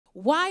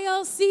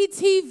YLC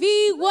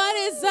TV, what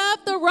is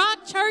up? The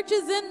Rock Church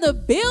is in the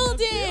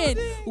building.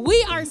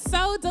 We are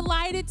so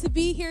delighted to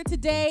be here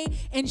today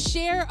and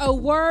share a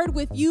word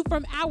with you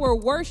from our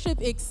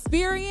worship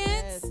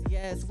experience.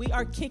 Yes, we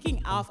are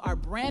kicking off our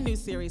brand new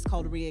series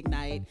called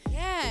Reignite.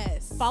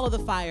 Yes. Follow the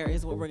Fire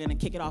is what we're going to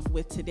kick it off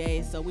with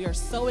today. So we are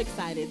so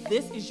excited.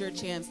 This is your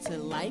chance to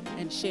like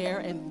and share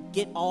and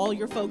get all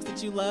your folks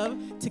that you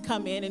love to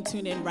come in and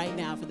tune in right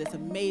now for this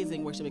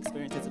amazing worship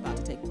experience that's about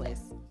to take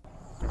place.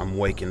 I'm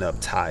waking up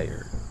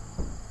tired,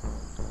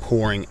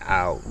 pouring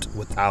out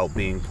without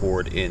being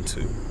poured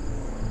into,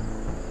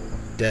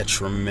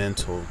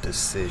 detrimental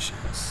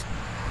decisions,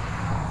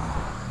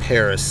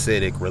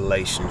 parasitic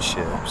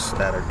relationships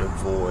that are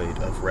devoid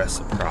of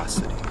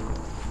reciprocity.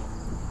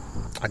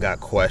 I got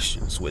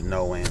questions with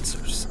no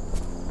answers.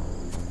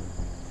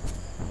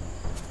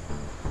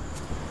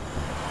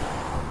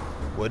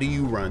 What do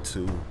you run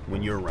to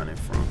when you're running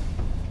from?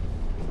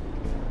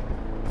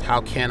 How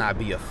can I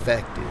be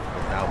effective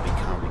without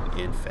becoming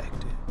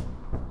infected?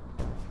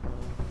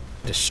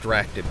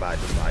 Distracted by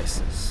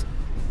devices,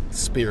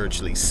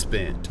 spiritually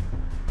spent,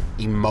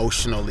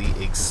 emotionally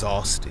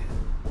exhausted,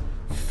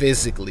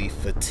 physically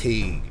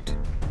fatigued.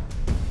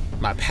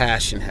 My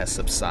passion has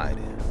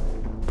subsided.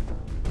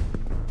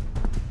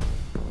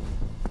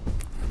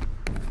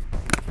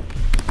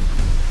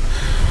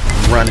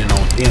 I'm running on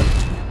empty.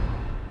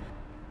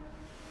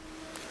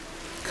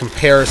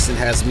 Comparison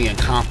has me in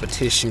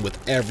competition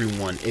with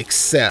everyone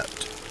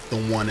except the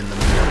one in the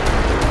middle.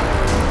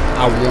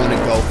 I want to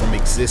go from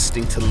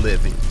existing to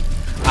living.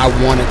 I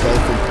want to go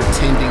from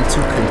pretending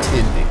to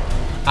contending.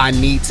 I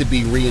need to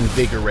be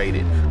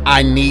reinvigorated.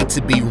 I need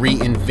to be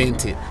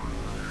reinvented.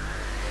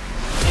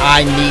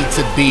 I need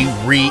to be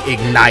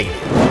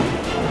reignited.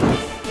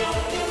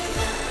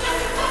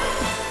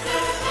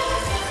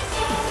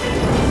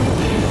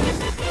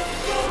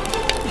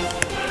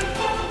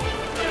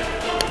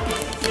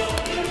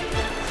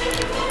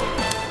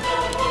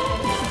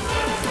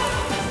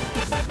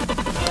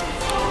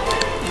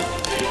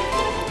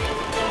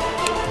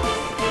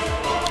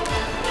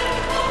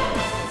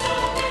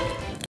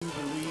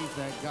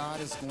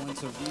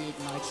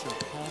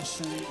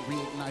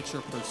 Reignite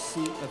your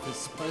pursuit of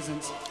his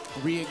presence,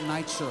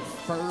 reignite your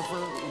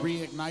fervor,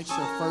 reignite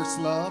your first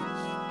love.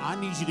 I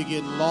need you to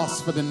get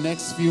lost for the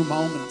next few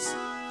moments.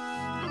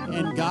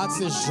 And God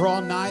says,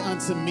 draw nigh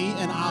unto me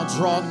and I'll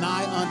draw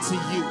nigh unto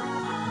you.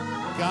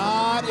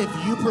 God,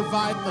 if you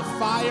provide the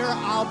fire,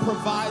 I'll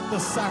provide the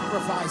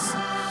sacrifice.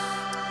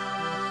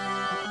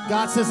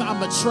 God says,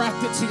 I'm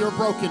attracted to your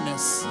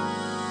brokenness.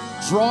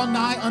 Draw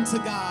nigh unto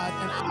God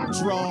and I'll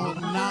draw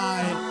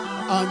nigh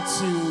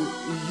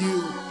unto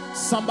you.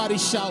 Somebody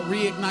shout,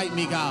 reignite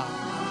me, God.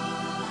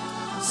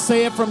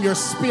 Say it from your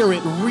spirit,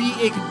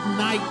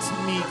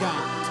 reignite me,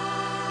 God.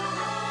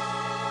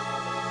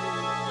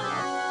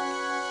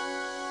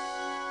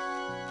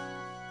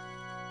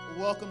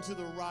 Welcome to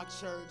the Rock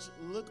Church.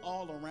 Look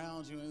all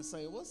around you and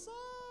say, what's up,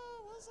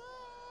 what's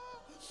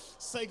up?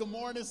 Say good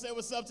morning, say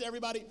what's up to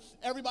everybody.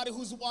 Everybody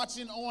who's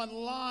watching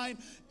online.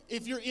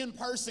 If you're in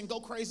person, go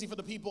crazy for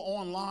the people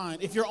online.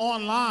 If you're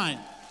online,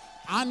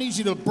 I need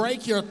you to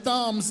break your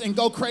thumbs and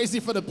go crazy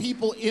for the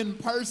people in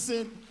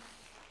person.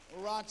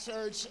 Rock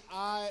Church,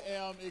 I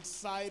am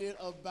excited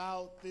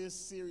about this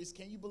series.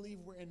 Can you believe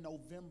we're in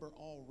November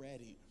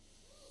already?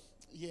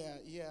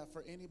 Yeah,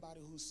 for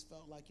anybody who's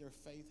felt like your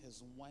faith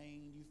has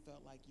waned, you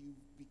felt like you've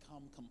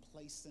become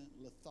complacent,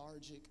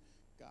 lethargic,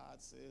 God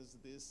says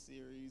this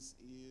series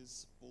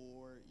is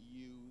for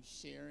you.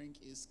 Sharing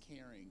is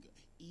caring.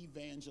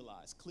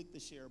 Evangelize. Click the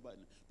share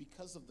button.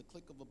 Because of the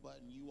click of a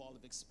button, you all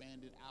have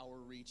expanded our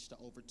reach to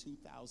over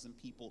 2,000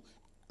 people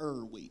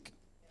per week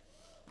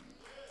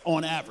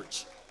on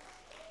average.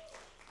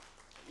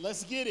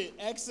 Let's get it.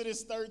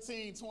 Exodus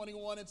 13,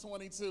 21 and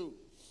 22.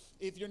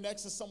 If you're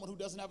next to someone who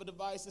doesn't have a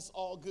device, it's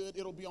all good.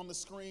 It'll be on the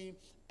screen.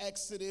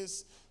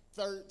 Exodus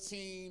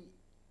 13,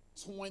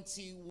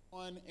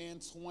 21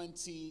 and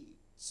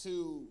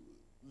 22.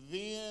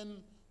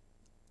 Then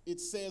it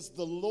says,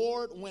 the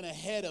Lord went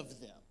ahead of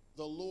them.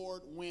 The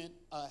Lord went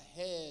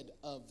ahead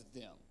of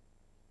them.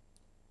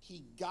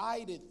 He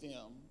guided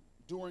them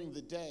during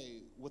the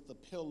day with a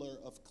pillar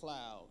of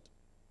cloud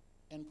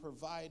and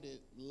provided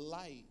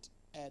light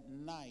at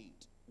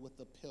night with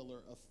a pillar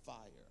of fire.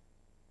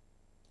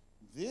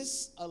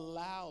 This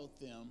allowed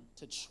them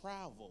to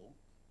travel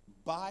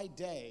by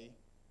day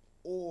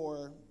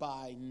or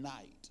by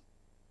night.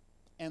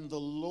 And the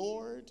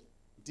Lord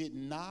did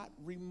not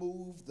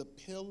remove the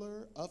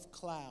pillar of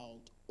cloud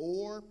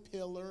or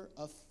pillar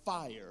of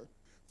fire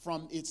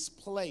from its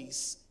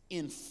place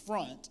in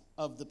front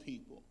of the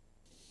people.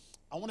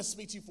 I want to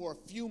speak to you for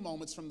a few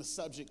moments from the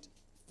subject,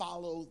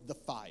 follow the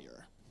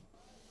fire.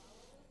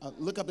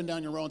 Look up and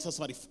down your row and tell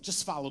somebody,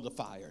 just follow the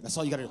fire. That's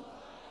all you got to do.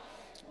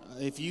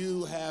 If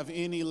you have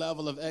any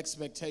level of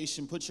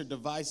expectation, put your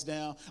device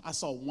down. I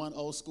saw one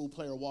old school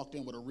player walked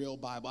in with a real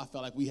Bible. I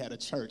felt like we had a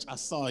church. I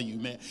saw you,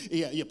 man.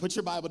 Yeah, put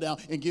your Bible down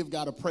and give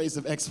God a praise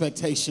of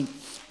expectation.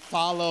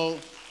 Follow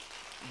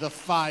the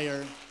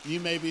fire. You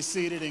may be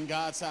seated in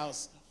God's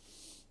house.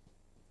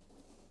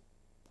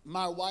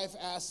 My wife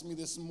asked me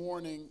this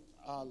morning,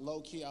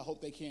 low-key, I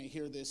hope they can't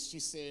hear this. She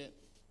said,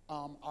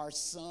 our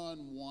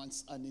son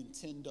wants a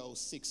Nintendo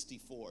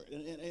 64.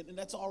 And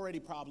that's already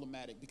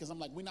problematic because I'm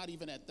like, we're not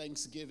even at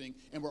Thanksgiving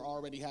and we're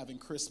already having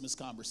Christmas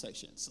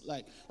conversations.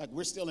 Like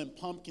we're still in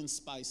pumpkin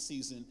spice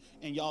season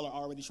and y'all are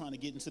already trying to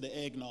get into the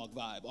eggnog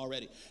vibe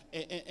already.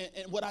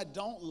 And what I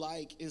don't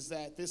like is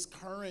that this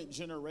current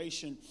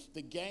generation,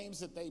 the games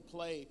that they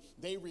play,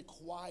 they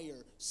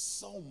require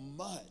so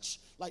much.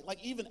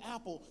 Like even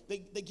Apple,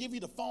 they give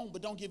you the phone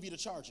but don't give you the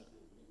charger.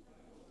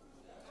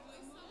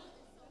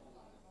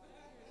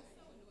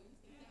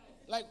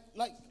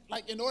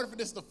 Like in order for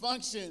this to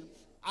function,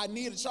 I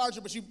need a charger,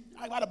 but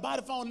I gotta buy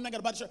the phone and I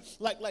gotta buy the charger.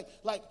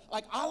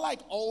 Like I like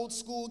old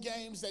school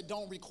games that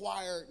don't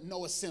require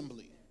no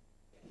assembly.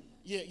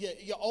 Yeah,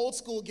 your old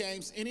school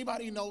games.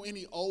 Anybody know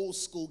any old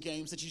school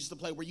games that you used to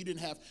play where you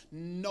didn't have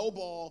no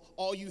ball,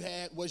 all you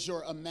had was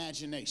your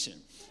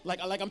imagination? Like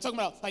I'm talking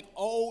about like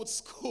old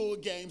school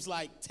games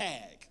like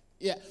tag.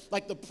 Yeah,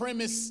 like the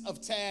premise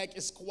of tag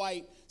is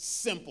quite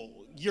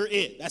simple. You're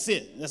it. That's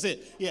it.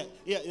 Yeah,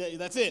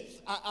 that's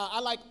it. I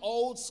like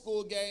old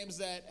school games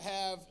that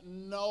have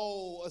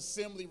no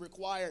assembly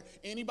required.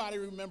 Anybody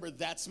remember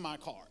That's My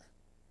Car?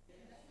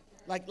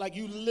 Like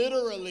you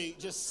literally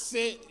just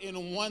sit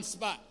in one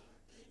spot.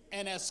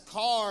 And as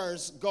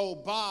cars go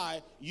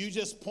by, you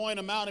just point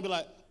them out and be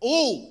like,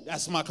 ooh,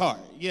 that's my car.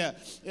 Yeah,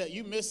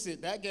 you missed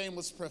it. That game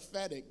was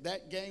prophetic.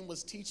 That game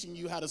was teaching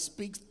you how to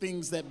speak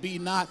things that be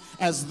not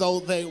as though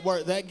they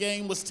were. That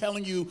game was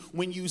telling you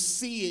when you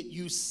see it,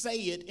 you say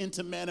it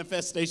into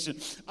manifestation.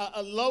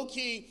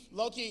 Low-key,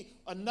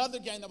 another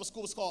game that was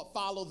cool was called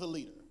Follow the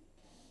Leader.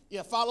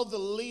 Yeah, follow the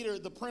leader.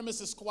 The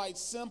premise is quite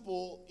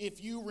simple.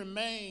 If you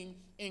remain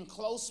in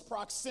close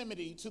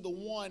proximity to the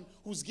one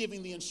who's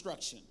giving the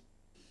instruction.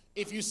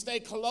 If you stay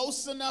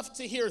close enough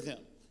to hear them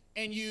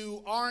and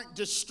you aren't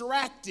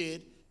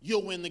distracted,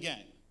 you'll win the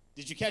game.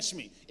 Did you catch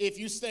me? If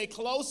you stay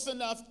close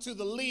enough to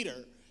the leader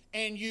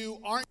and you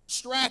aren't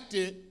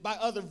distracted by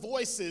other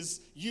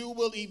voices, you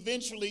will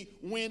eventually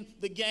win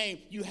the game.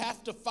 You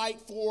have to fight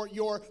for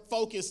your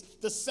focus.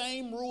 The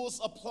same rules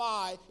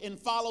apply and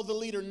follow the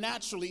leader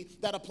naturally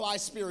that apply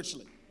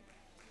spiritually.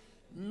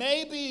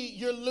 Maybe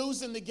you're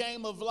losing the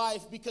game of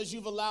life because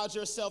you've allowed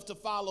yourself to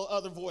follow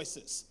other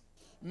voices.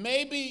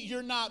 Maybe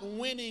you're not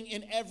winning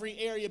in every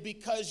area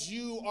because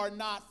you are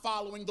not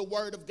following the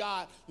word of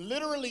God.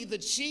 Literally, the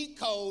cheat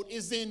code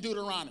is in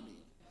Deuteronomy.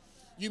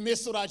 You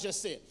missed what I just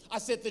said. I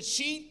said the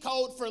cheat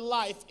code for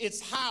life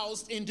is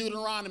housed in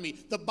Deuteronomy.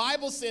 The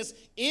Bible says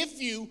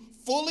if you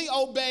fully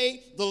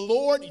obey the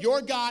Lord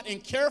your God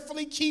and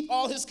carefully keep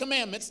all his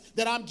commandments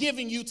that I'm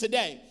giving you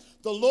today,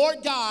 the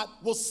Lord God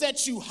will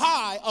set you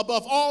high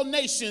above all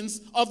nations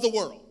of the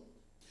world.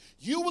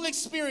 You will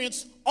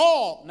experience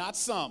all, not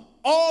some,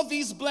 all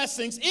these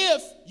blessings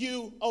if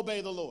you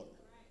obey the Lord.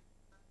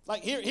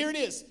 Like here it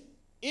is.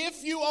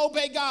 If you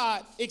obey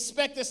God,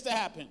 expect this to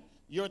happen.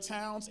 Your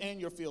towns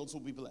and your fields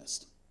will be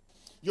blessed.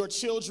 Your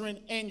children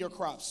and your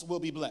crops will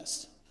be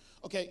blessed.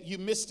 Okay, you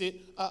missed it.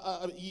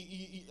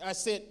 I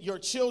said your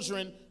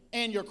children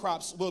and your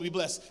crops will be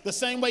blessed. The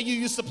same way you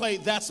used to play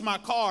That's My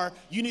Car,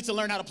 you need to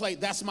learn how to play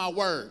That's My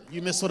Word.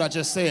 You missed what I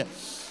just said.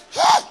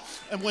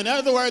 And in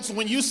other words,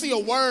 when you see a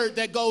word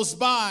that goes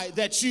by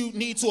that you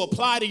need to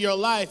apply to your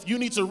life, you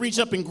need to reach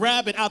up and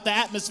grab it out the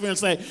atmosphere and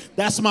say,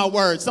 that's my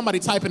word. Somebody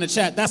type in the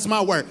chat, that's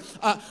my word.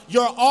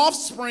 Your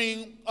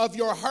offspring of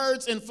your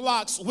herds and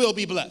flocks will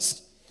be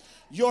blessed.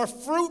 Your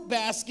fruit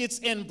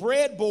baskets and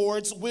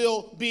breadboards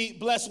will be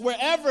blessed.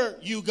 Wherever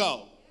you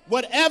go,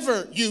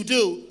 whatever you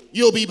do,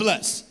 you'll be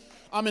blessed.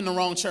 I'm in the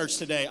wrong church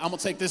today. I'm going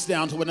to take this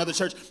down to another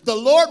church. The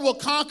Lord will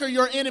conquer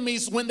your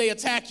enemies when they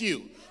attack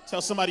you.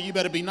 Tell somebody, you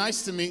better be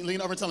nice to me.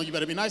 Lean over and tell them, you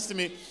better be nice to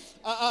me.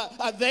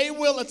 They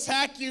will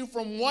attack you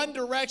from one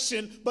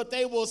direction, but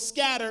they will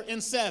scatter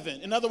in seven.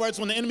 In other words,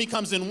 when the enemy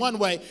comes in one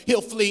way, he'll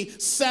flee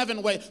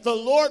 7 ways. The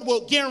Lord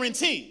will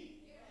guarantee.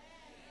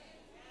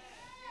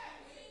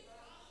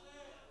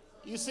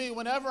 You see,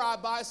 whenever I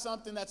buy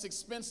something that's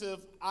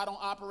expensive, I don't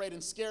operate in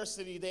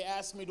scarcity. They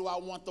ask me, do I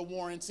want the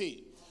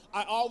warranty?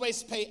 I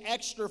always pay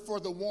extra for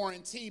the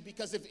warranty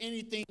because if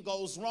anything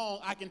goes wrong,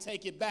 I can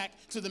take it back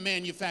to the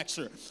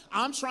manufacturer.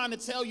 I'm trying to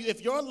tell you,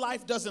 if your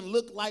life doesn't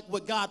look like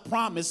what God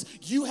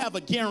promised, you have a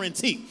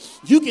guarantee.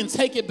 You can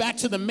take it back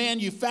to the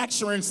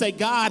manufacturer and say,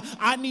 God,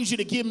 I need you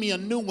to give me a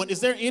new one. Is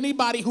there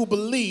anybody who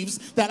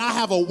believes that I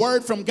have a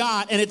word from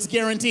God and it's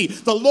guaranteed?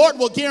 The Lord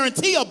will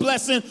guarantee a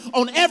blessing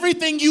on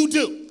everything you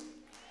do.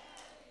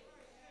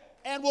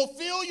 And will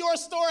fill your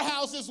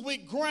storehouses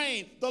with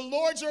grain. The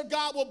Lord your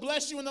God will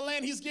bless you in the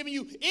land he's giving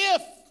you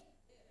if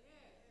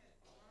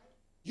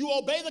you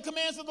obey the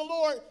commands of the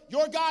Lord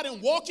your God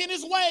and walk in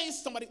his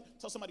ways.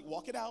 Tell somebody,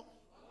 walk it out.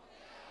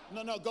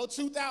 No, go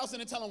 2,000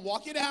 and tell them,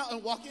 walk it out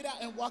and walk it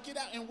out and walk it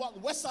out and walk.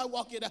 Westside,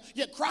 walk it out.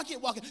 Yeah,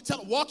 Crockett, walk it. Tell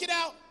them, walk it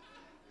out.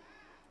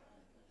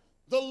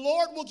 The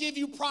Lord will give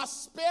you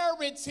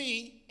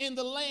prosperity in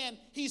the land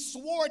he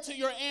swore to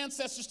your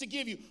ancestors to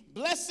give you.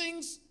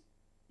 Blessings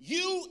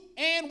you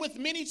and with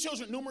many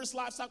children, numerous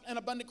livestock and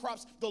abundant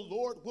crops, the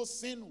Lord will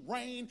send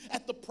rain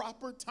at the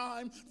proper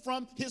time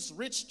from his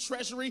rich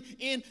treasury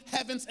in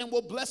heavens and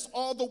will bless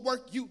all the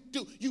work you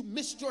do. You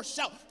missed your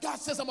shout. God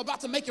says, I'm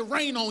about to make it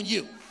rain on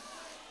you.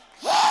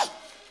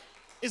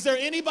 Is there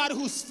anybody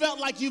who's felt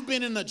like you've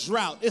been in a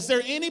drought? Is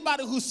there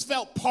anybody who's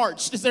felt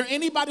parched? Is there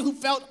anybody who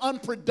felt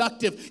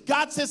unproductive?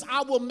 God says,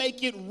 I will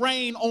make it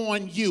rain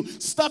on you.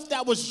 Stuff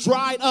that was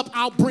dried up,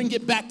 I'll bring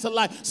it back to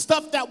life.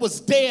 Stuff that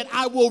was dead,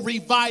 I will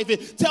revive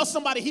it. Tell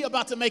somebody, he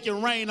about to make it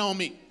rain on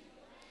me.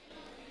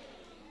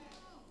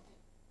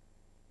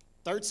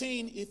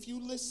 13, if you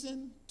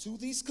listen to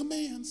these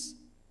commands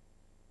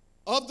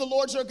of the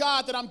Lord your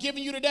God that I'm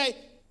giving you today,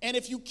 and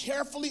if you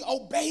carefully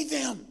obey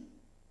them,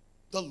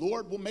 the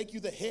Lord will make you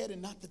the head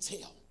and not the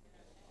tail.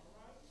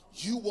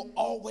 You will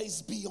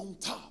always be on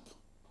top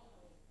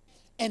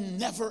and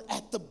never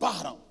at the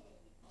bottom.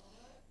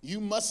 You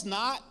must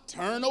not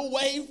turn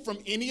away from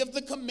any of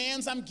the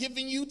commands I'm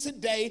giving you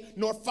today,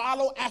 nor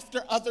follow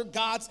after other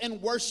gods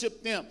and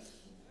worship them.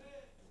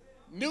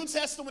 New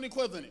Testament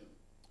equivalent.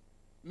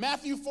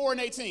 Matthew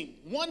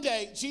 4:18. One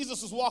day,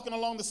 Jesus was walking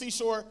along the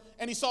seashore,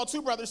 and he saw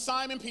two brothers,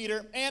 Simon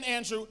Peter and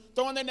Andrew,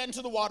 throwing their net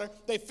into the water.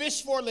 They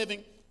fished for a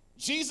living.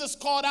 Jesus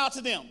called out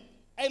to them,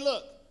 hey,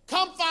 look,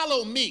 come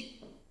follow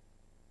me,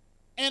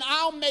 and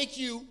I'll make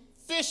you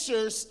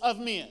fishers of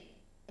men.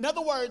 In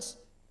other words,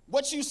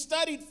 what you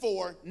studied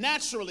for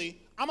naturally,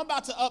 I'm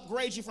about to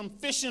upgrade you from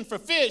fishing for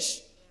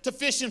fish to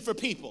fishing for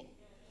people.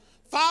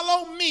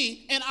 Follow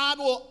me, and I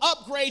will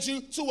upgrade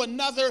you to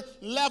another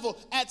level.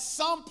 At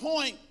some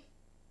point,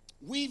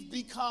 we've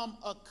become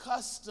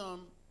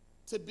accustomed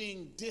to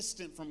being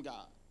distant from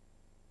God.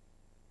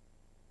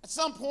 At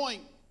some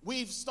point,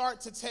 we've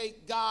started to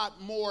take God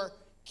more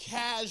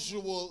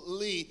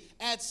casually.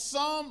 At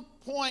some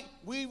point,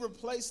 we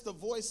replace the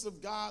voice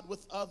of God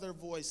with other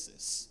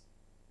voices.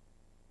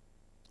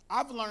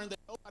 I've learned that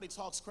nobody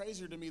talks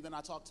crazier to me than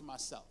I talk to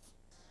myself.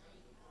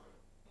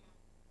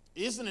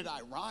 Isn't it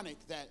ironic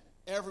that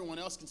everyone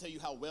else can tell you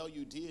how well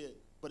you did,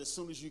 but as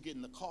soon as you get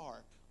in the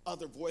car,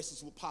 other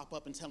voices will pop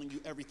up and telling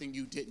you everything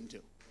you didn't do?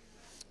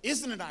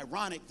 Isn't it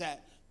ironic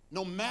that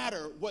no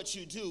matter what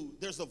you do,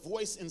 there's a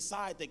voice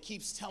inside that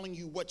keeps telling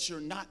you what you're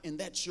not and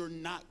that you're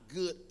not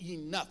good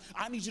enough?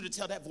 I need you to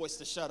tell that voice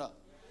to shut up.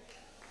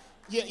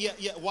 Yeah.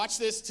 Watch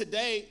this.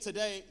 Today,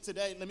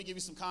 let me give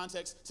you some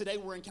context. Today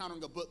we're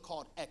encountering a book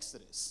called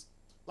Exodus.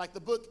 Like the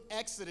book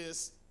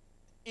Exodus,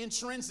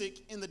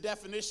 intrinsic in the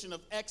definition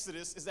of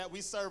Exodus is that we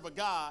serve a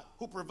God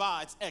who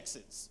provides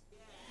exits.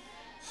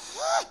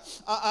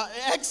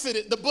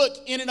 Exodus, the book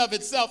in and of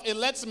itself, it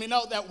lets me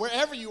know that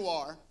wherever you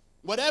are,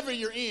 whatever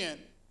you're in,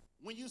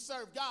 when you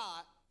serve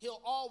God,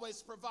 he'll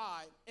always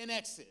provide an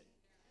exit.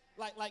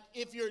 Like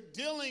if you're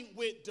dealing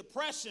with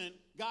depression,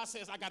 God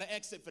says, I got an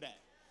exit for that.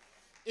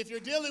 If you're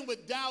dealing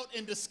with doubt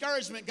and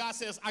discouragement, God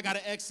says, I got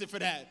an exit for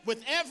that.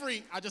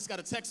 I just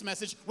got a text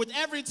message, with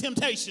every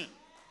temptation,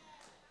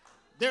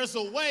 there's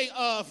a way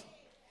of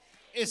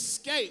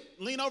escape.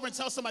 Lean over and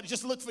tell somebody,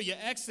 just look for your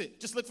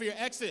exit. Just look for your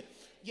exit.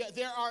 Yeah,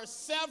 there are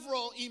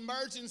several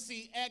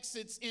emergency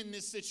exits in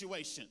this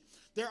situation.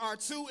 There are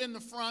two in the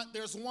front,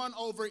 there's one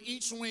over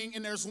each wing,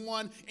 and there's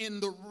one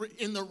in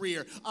the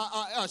rear.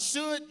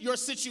 Should your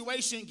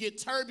situation get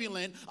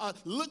turbulent,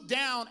 look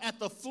down at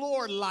the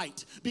floor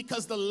light,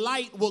 because the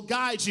light will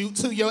guide you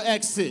to your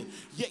exit.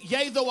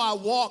 Yea, though I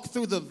walk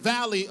through the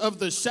valley of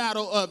the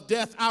shadow of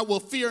death, I will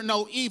fear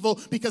no evil,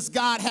 because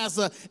God has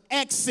an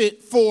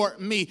exit for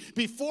me.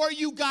 Before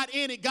you got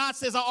in it, God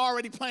says, I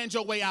already planned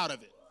your way out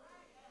of it.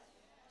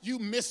 You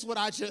missed what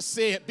I just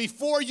said.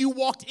 Before you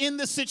walked in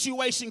the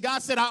situation,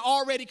 God said, I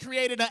already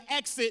created an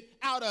exit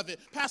out of it.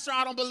 Pastor,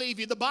 I don't believe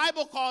you. The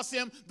Bible calls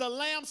him the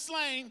lamb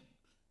slain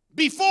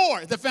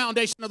before the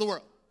foundation of the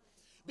world.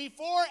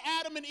 Before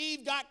Adam and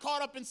Eve got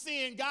caught up in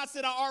sin, God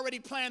said, I already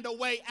planned a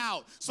way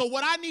out. So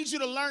what I need you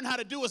to learn how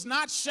to do is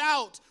not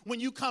shout when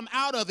you come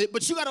out of it,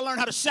 but you got to learn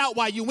how to shout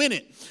while you're in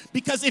it.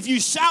 Because if you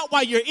shout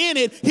while you're in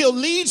it, he'll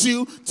lead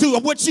you to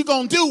what you're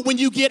going to do when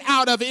you get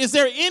out of it. Is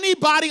there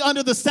anybody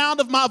under the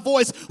sound of my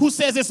voice who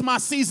says it's my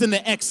season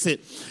to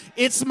exit?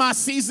 It's my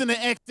season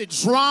to exit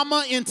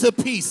drama into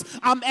peace.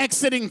 I'm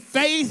exiting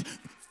faith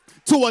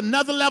to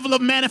another level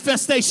of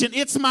manifestation.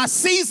 It's my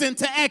season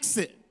to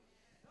exit.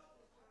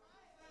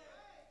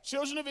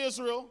 Children of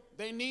Israel,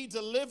 they need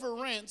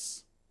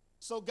deliverance,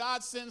 so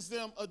God sends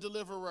them a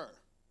deliverer.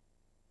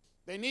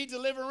 They need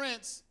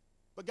deliverance,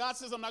 but God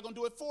says, I'm not going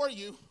to do it for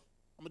you.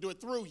 I'm going to do it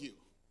through you.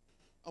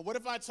 What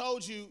if I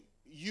told you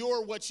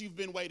you're what you've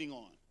been waiting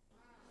on?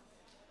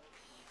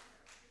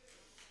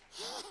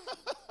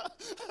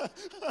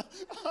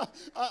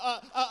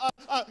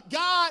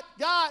 God,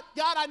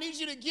 I need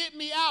you to get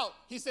me out.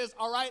 He says,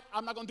 all right,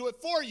 I'm not going to do it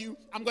for you.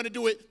 I'm going to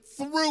do it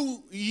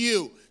through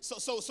you.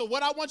 So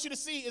what I want you to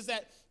see is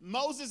that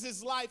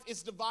Moses' life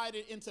is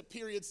divided into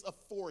periods of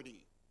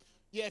 40.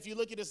 Yeah, if you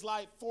look at his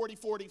life, 40,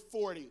 40,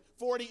 40.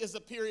 40 is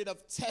a period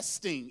of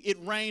testing. It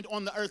rained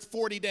on the earth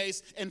 40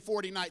 days and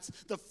 40 nights.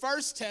 The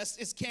first test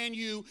is can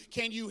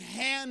you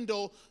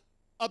handle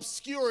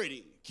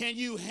obscurity? Can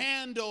you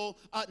handle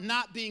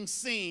not being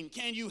seen?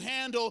 Can you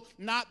handle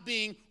not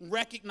being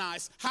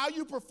recognized? How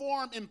you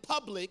perform in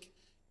public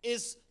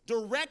is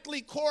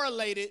directly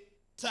correlated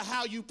to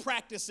how you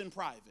practice in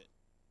private.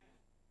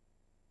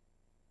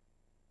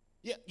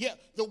 Yeah.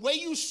 The way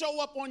you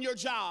show up on your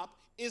job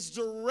is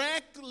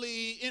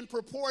directly in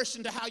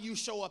proportion to how you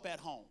show up at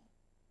home.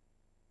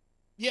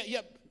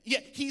 Yeah.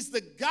 He's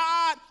the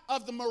God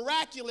of the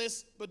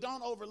miraculous, but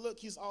don't overlook,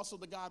 he's also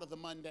the God of the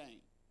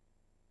mundane.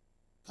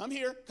 Come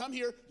here.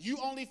 You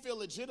only feel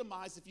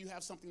legitimized if you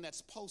have something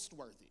that's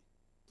post-worthy.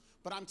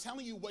 But I'm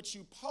telling you, what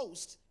you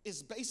post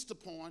is based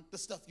upon the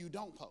stuff you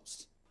don't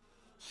post.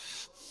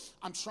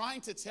 I'm trying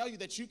to tell you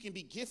that you can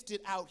be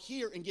gifted out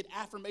here and get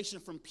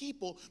affirmation from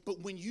people, but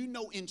when you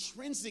know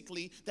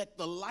intrinsically that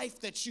the life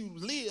that you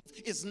live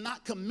is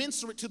not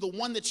commensurate to the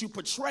one that you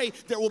portray,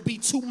 there will be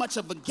too much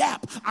of a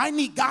gap. I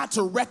need God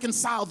to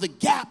reconcile the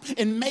gap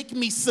and make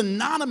me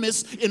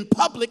synonymous in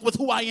public with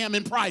who I am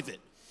in private.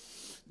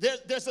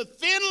 There's a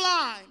thin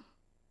line.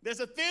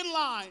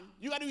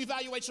 You got to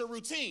evaluate your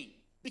routine,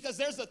 because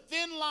there's a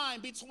thin line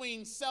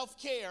between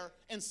self-care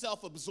and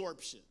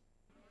self-absorption.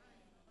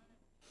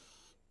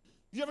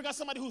 You ever got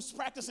somebody who's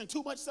practicing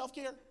too much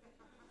self-care?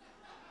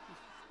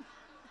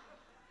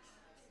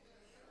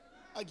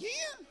 Again?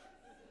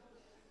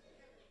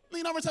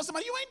 Lean over and tell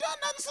somebody, you ain't done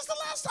nothing since the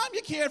last time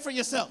you cared for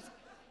yourself.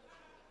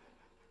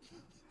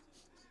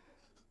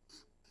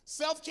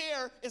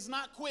 Self-care is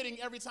not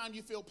quitting every time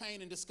you feel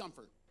pain and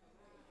discomfort.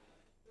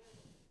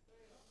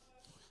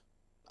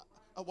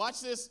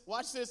 Watch this.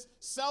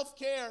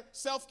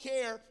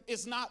 Self-care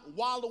is not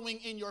wallowing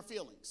in your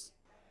feelings.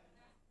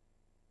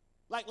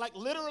 Like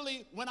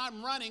literally, when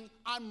I'm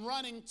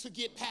running to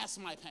get past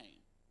my pain.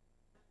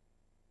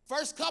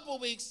 First couple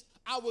weeks,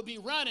 I would be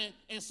running,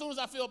 and as soon as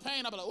I feel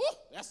pain, I'll be like, whoo,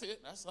 that's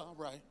it. That's all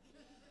right.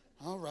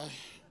 All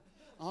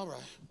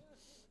right.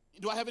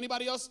 Do I have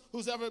anybody else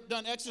who's ever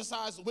done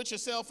exercise with your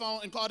cell phone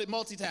and called it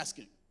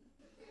multitasking?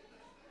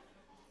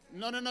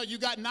 No, you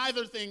got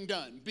neither thing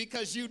done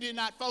because you did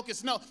not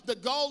focus. No, the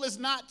goal is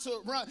not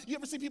to run. You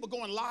ever see people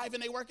going live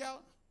in their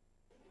workout?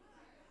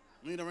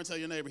 Lean over and tell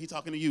your neighbor, he's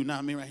talking to you,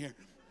 not me right here.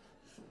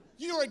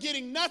 You are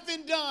getting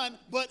nothing done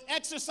but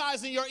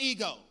exercising your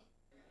ego.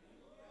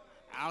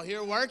 Out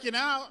here working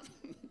out,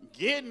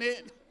 getting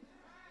it.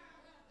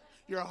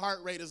 Your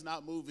heart rate is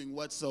not moving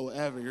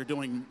whatsoever. You're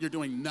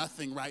doing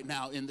nothing right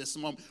now in this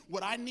moment.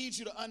 What I need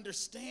you to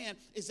understand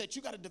is that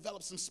you got to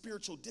develop some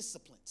spiritual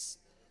disciplines.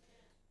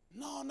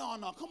 No.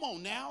 Come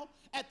on now.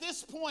 At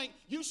this point,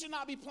 you should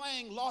not be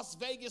playing Las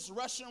Vegas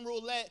Russian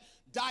roulette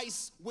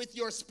dice with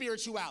your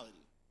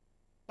spirituality.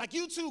 Like,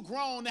 you too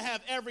grown to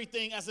have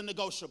everything as a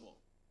negotiable.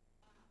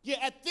 Yeah,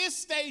 at this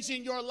stage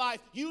in your life,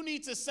 you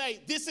need to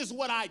say, this is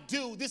what I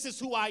do, this is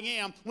who I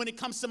am when it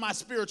comes to my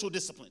spiritual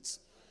disciplines.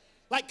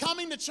 Like,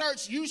 coming to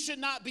church, you should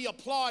not be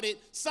applauded.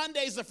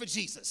 Sundays are for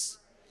Jesus.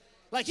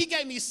 Like, he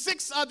gave me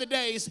 6 other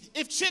days.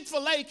 If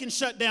Chick-fil-A can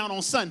shut down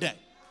on Sunday,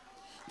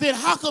 then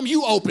how come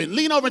you open?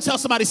 Lean over and tell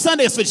somebody,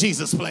 Sunday is for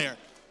Jesus, player.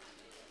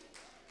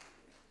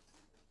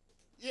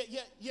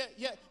 Yeah.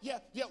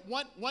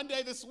 One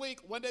day this week,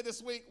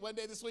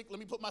 let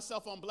me put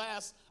myself on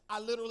blast. I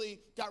literally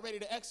got ready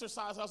to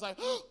exercise. I was like,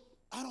 oh,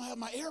 I don't have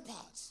my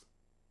AirPods.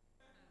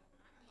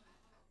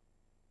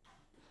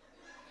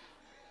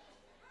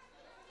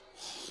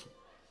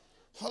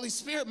 Holy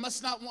Spirit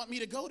must not want me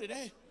to go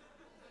today.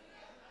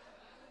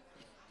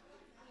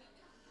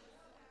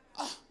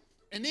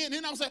 And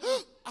then I was like,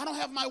 oh, I don't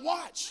have my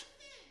watch.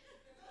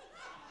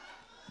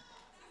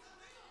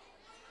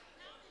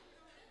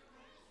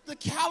 The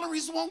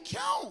calories won't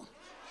count.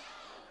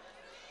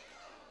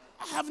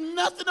 I have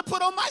nothing to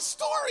put on my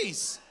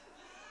stories.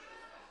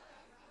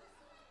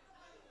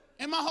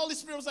 And my Holy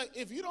Spirit was like,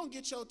 if you don't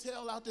get your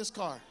tail out this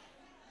car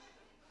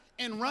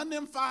and run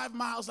them 5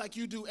 miles like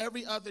you do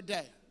every other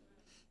day,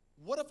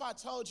 what if I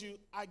told you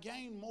I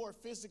gained more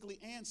physically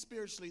and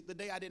spiritually the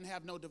day I didn't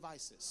have no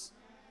devices?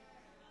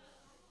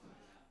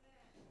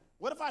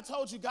 What if I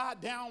told you God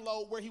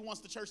download where he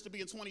wants the church to be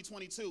in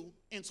 2022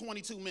 in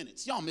 22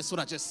 minutes? Y'all missed what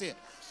I just said.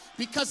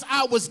 Because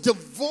I was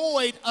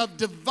devoid of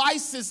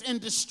devices and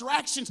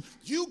distractions.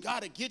 You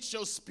got to get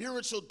your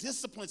spiritual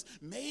disciplines.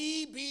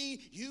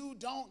 Maybe you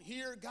don't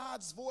hear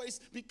God's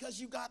voice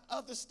because you got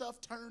other stuff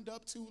turned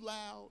up too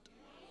loud.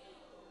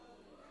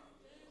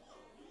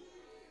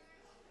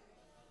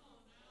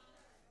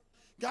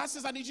 God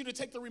says, I need you to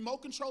take the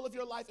remote control of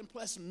your life and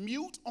press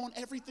mute on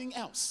everything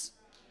else.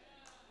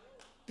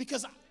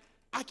 Because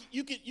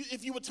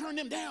if you would turn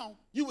them down,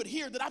 you would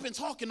hear that I've been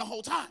talking the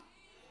whole time.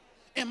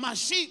 And my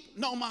sheep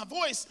know my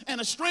voice,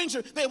 and a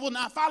stranger they will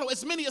not follow.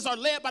 As many as are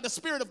led by the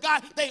Spirit of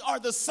God, they are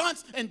the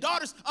sons and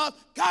daughters of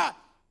God.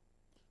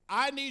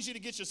 I need you to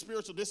get your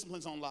spiritual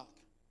disciplines on lock.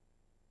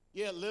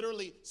 Yeah,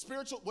 literally,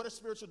 what are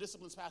spiritual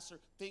disciplines, Pastor?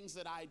 Things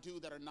that I do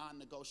that are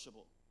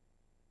non-negotiable.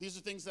 These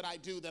are things that I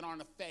do that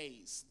aren't a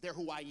phase. They're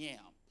who I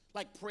am.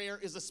 Like, prayer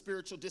is a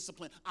spiritual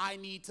discipline. I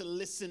need to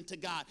listen to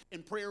God.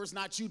 And prayer is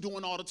not you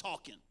doing all the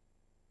talking.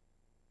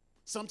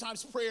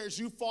 Sometimes prayer is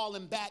you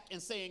falling back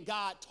and saying,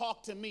 God,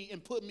 talk to me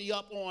and put me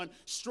up on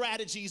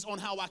strategies on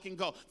how I can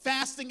go.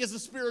 Fasting is a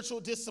spiritual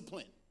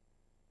discipline.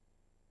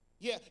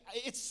 Yeah,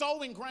 it's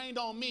so ingrained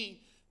on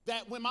me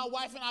that when my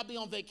wife and I be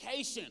on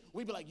vacation,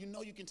 we be like, you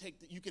know, you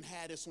can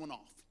have this one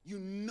off. You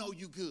know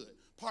you good.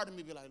 Part of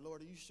me be like,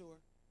 Lord, are you sure?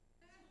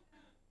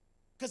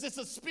 Because it's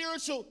a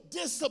spiritual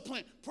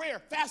discipline. Prayer,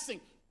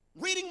 fasting,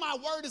 reading my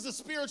word is a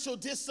spiritual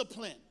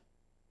discipline.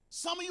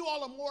 Some of you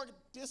all are more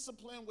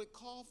disciplined with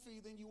coffee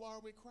than you are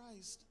with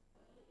Christ.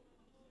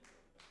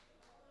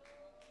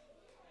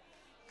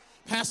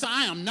 Pastor,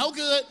 I am no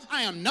good.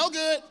 I am no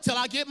good till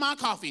I get my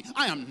coffee.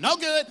 I am no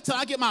good till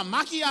I get my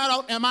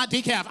macchiato and my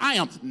decaf. I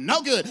am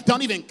no good.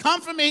 Don't even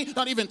come for me.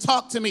 Don't even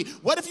talk to me.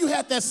 What if you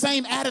had that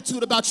same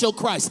attitude about your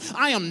Christ?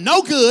 I am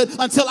no good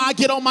until I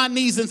get on my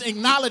knees and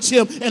acknowledge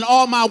him in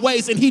all my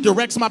ways and he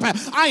directs my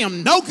path. I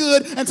am no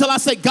good until I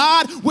say,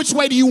 God, which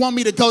way do you want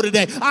me to go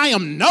today? I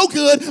am no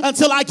good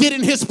until I get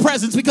in his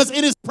presence, because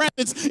in his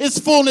presence is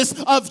fullness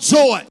of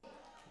joy.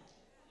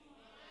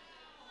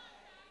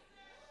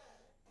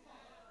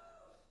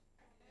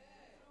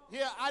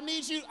 Yeah, I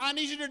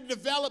need you to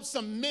develop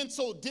some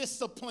mental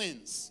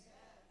disciplines.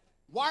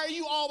 Why are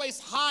you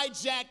always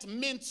hijacked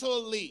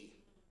mentally?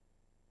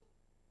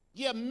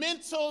 Yeah,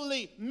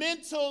 mentally,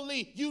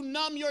 you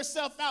numb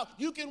yourself out.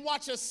 You can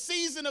watch a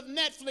season of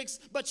Netflix,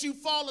 but you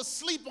fall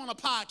asleep on a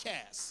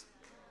podcast.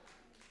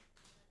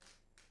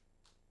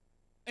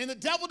 And the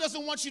devil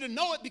doesn't want you to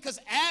know it, because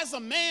as a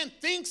man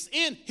thinks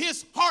in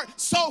his heart,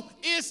 so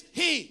is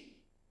he.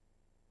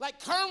 Like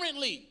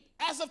currently,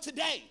 as of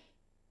today,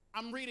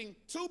 I'm reading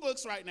 2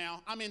 books right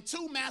now. I'm in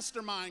 2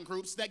 mastermind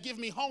groups that give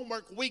me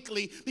homework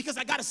weekly because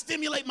I got to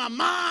stimulate my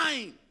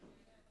mind.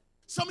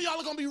 Some of y'all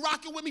are going to be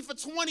rocking with me for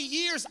 20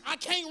 years. I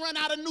can't run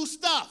out of new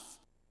stuff.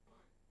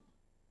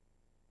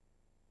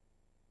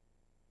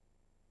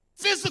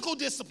 Physical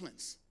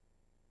disciplines.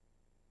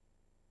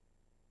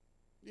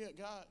 Yeah,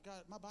 God,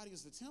 my body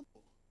is the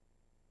temple.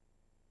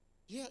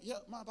 Yeah,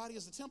 my body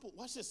is the temple.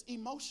 Watch this.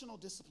 Emotional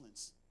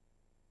disciplines.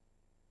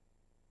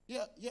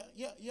 Yeah,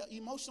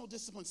 emotional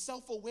discipline,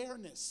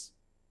 self-awareness.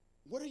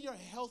 What are your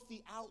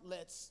healthy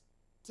outlets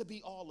to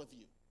be all of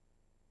you?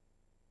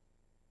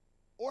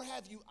 Or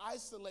have you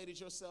isolated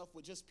yourself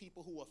with just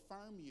people who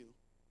affirm you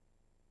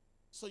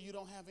so you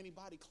don't have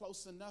anybody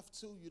close enough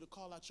to you to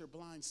call out your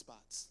blind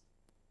spots?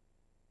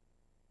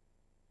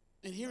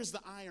 And here's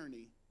the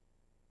irony.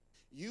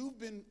 You've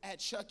been at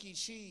Chuck E.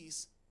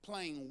 Cheese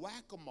playing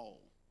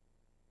whack-a-mole.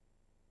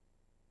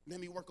 Let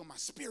me work on my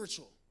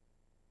spiritual.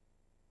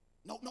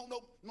 No.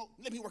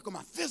 Let me work on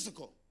my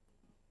physical.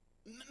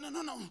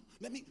 No.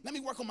 Let me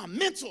work on my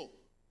mental.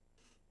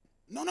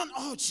 No.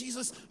 Oh,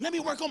 Jesus. Let me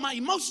work on my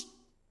emotion.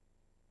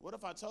 What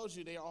if I told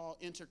you they're all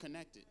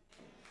interconnected?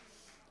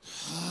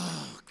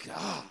 Oh,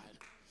 God.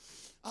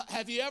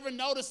 Have you ever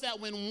noticed that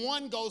when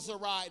one goes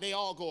awry, they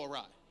all go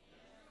awry?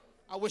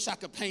 I wish I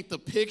could paint the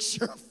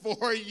picture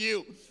for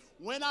you.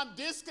 When I'm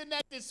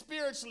disconnected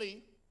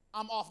spiritually,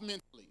 I'm off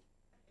mentally.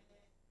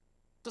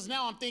 Because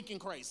now I'm thinking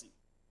crazy.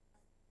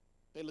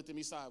 They looked at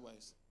me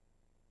sideways.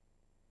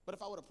 But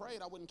if I would have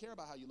prayed, I wouldn't care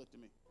about how you looked at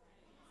me.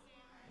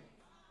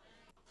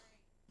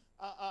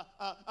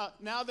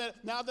 Now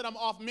that I'm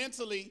off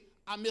mentally,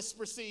 I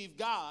misperceive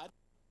God,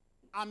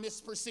 I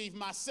misperceive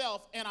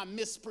myself, and I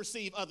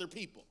misperceive other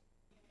people.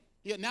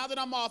 Yeah, now that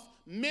I'm off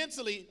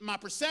mentally, my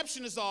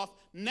perception is off.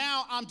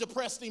 Now I'm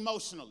depressed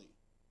emotionally.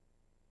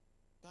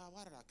 God,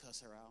 why did I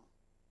cuss her out?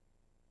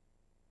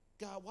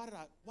 God,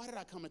 why did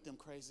I come at them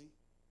crazy?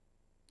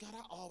 God,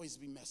 I always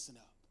be messing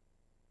up.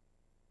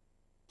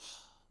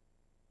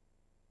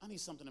 I need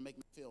something to make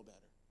me feel better.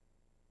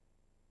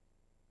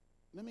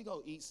 Let me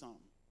go eat something.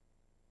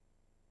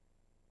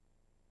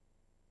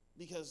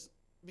 Because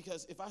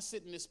if I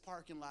sit in this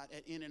parking lot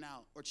at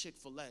In-N-Out or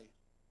Chick-fil-A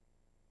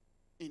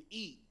and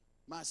eat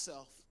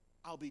myself,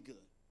 I'll be good.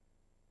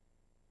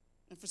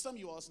 And for some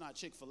of you all, it's not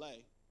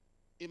Chick-fil-A.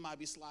 It might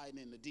be sliding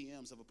in the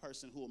DMs of a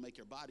person who will make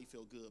your body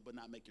feel good but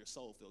not make your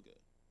soul feel good.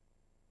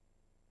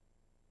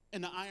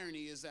 And the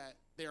irony is that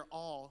they're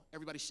all,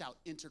 everybody shout,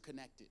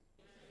 interconnected.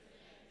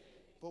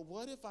 But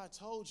what if I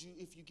told you,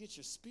 if you get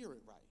your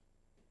spirit right,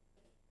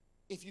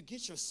 if you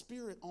get your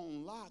spirit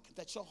on lock,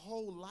 that your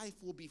whole life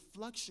will be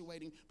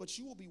fluctuating, but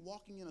you will be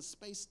walking in a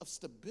space of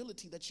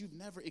stability that you've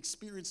never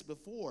experienced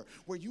before,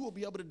 where you will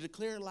be able to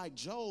declare like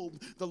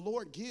Job, the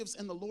Lord gives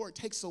and the Lord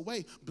takes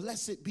away.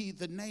 Blessed be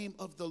the name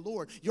of the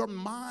Lord. Your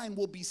mind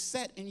will be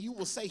set and you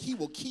will say, he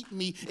will keep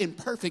me in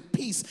perfect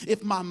peace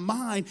if my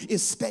mind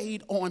is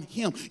stayed on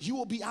him. You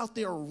will be out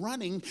there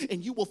running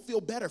and you will feel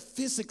better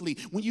physically.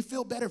 When you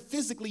feel better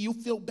physically, you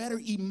feel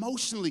better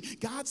emotionally.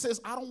 God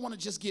says, I don't want to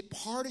just get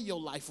part of your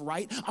life right.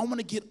 right. I want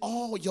to get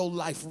all your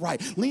life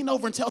right. Lean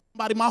over and tell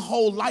somebody my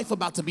whole life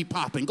about to be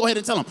popping. Go ahead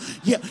and tell them,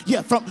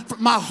 yeah, from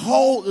my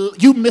whole,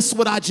 you missed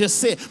what I just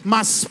said.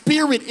 My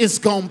spirit is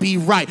going to be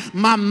right.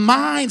 My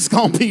mind's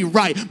going to be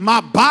right.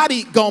 My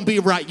body going to be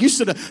right. You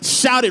should have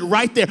shouted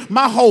right there.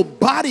 My whole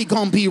body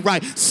going to be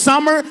right.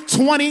 Summer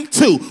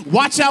 22.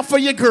 Watch out for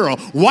your girl.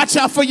 Watch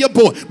out for your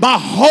boy. My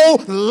whole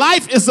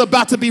life is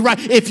about to be right.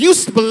 If you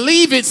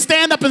believe it,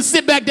 stand up and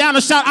sit back down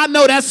and shout, I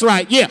know that's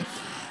right. Yeah.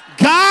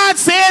 God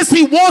says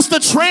he wants to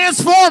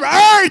transform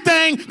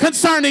everything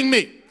concerning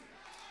me.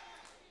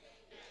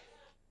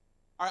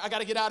 All right, I got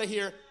to get out of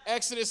here.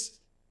 Exodus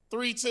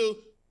 3:2.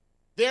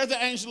 There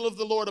the angel of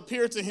the Lord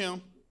appeared to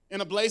him in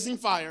a blazing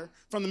fire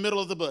from the middle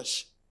of the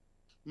bush.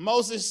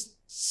 Moses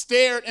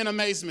stared in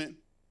amazement.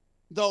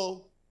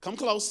 Though, come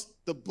close,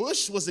 the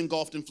bush was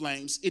engulfed in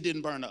flames, it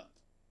didn't burn up.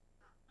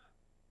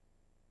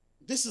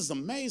 This is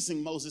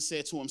amazing, Moses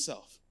said to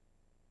himself.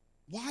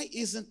 Why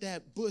isn't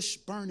that bush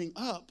burning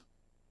up?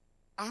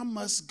 I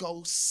must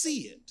go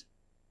see it.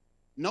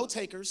 No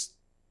takers.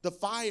 The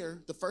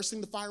first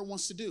thing the fire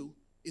wants to do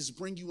is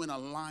bring you in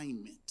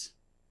alignment.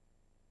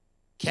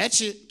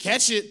 Catch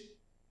it.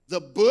 The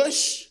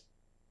bush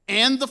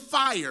and the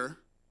fire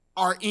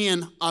are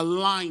in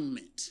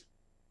alignment.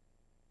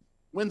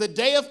 When the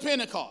day of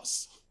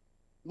Pentecost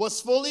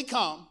was fully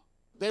come,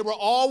 they were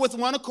all with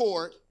one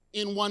accord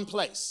in one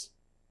place.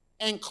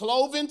 And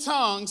cloven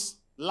tongues,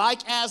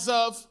 like as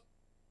of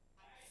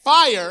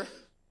fire,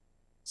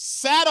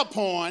 sat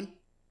upon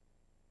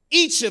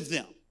each of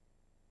them.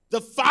 The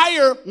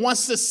fire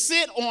wants to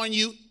sit on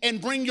you and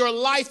bring your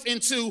life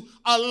into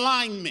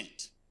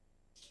alignment.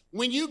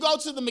 When you go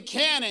to the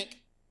mechanic,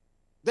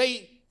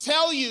 they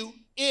tell you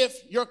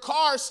if your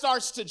car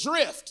starts to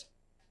drift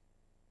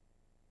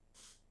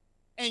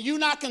and you're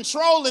not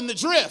controlling the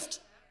drift,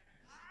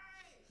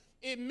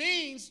 it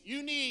means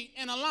you need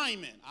an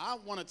alignment. I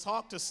want to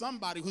talk to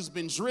somebody who's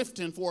been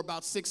drifting for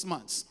about 6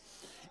 months.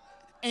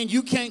 And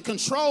you can't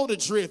control the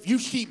drift. You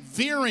keep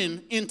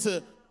veering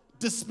into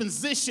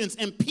dispositions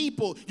and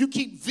people. You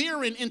keep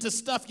veering into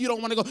stuff you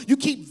don't want to go. You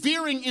keep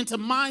veering into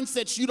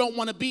mindsets you don't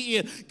want to be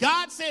in.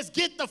 God says,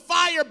 get the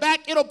fire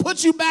back. It'll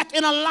put you back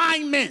in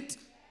alignment.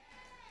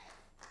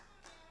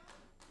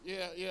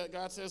 Yeah,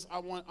 God says, I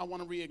want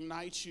to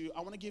reignite you. I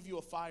want to give you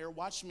a fire.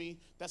 Watch me.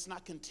 That's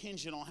not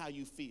contingent on how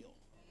you feel.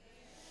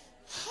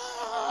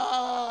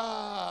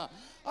 How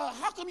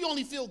come you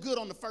only feel good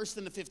on the 1st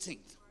and the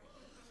 15th?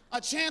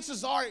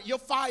 Chances are your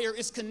fire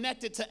is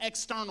connected to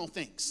external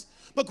things.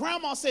 But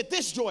grandma said,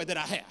 this joy that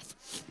I have,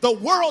 the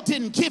world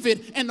didn't give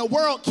it and the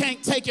world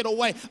can't take it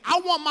away.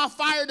 I want my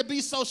fire to be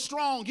so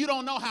strong you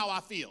don't know how I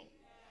feel.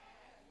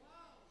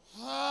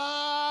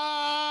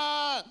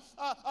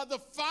 The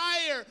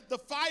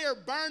fire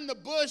burned the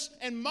bush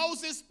and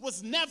Moses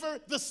was never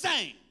the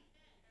same.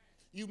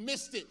 You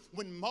missed it.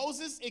 When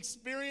Moses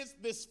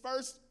experienced this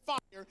first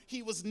fire,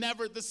 he was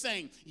never the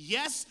same.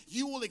 Yes,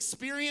 you will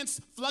experience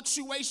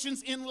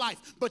fluctuations in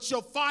life, but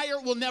your fire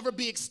will never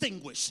be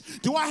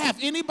extinguished. Do I have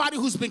anybody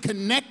who's been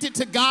connected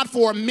to God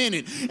for a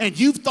minute and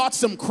you've thought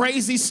some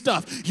crazy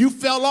stuff? You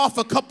fell off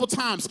a couple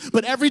times,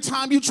 but every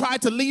time you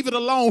tried to leave it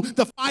alone,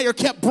 the fire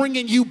kept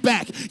bringing you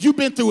back. You've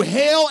been through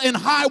hell and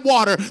high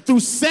water,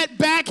 through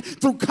setback,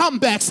 through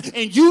comebacks,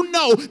 and you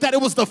know that it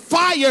was the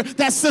fire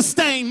that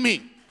sustained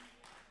me.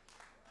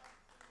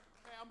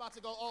 About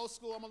to go old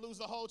school. I'm going to lose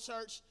the whole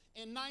church.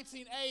 In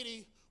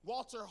 1980,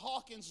 Walter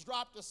Hawkins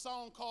dropped a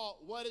song called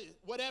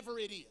Whatever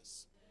It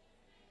Is.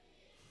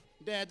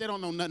 Dad, they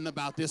don't know nothing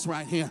about this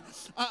right here.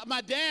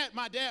 My dad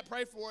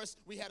prayed for us.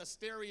 We had a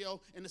stereo,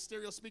 and the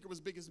stereo speaker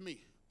was big as me.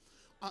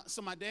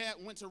 So my dad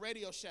went to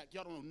Radio Shack.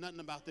 Y'all don't know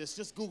nothing about this.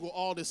 Just Google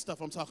all this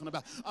stuff I'm talking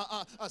about.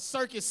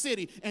 Circuit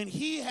City. And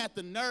he had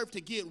the nerve to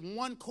get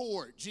one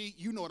cord. Gee,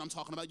 you know what I'm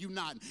talking about. You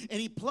nodding.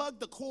 And he plugged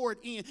the cord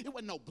in. It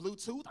wasn't no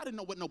Bluetooth. I didn't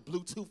know what no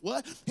Bluetooth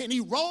was. And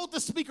he rolled the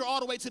speaker all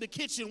the way to the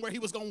kitchen where he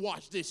was going to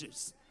wash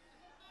dishes.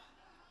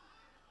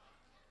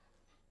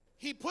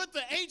 He put the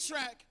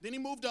 8-track, then he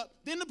moved up,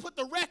 then to put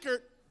the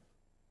record,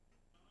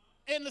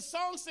 and the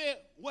song said,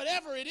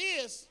 whatever it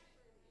is,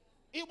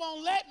 it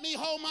won't let me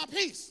hold my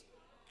peace.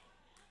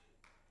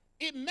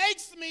 It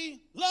makes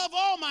me love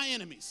all my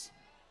enemies.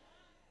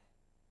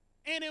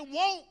 And it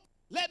won't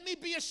let me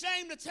be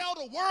ashamed to tell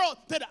the world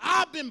that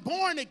I've been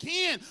born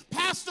again.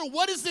 Pastor,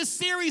 what is this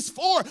series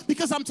for?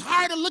 Because I'm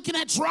tired of looking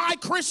at dry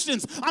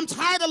Christians. I'm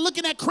tired of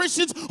looking at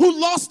Christians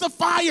who lost the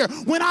fire.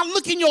 When I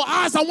look in your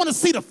eyes, I want to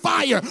see the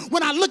fire.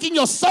 When I look in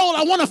your soul,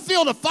 I want to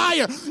feel the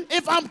fire.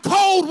 If I'm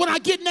cold when I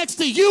get next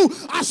to you,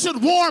 I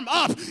should warm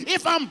up.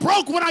 If I'm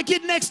broke when I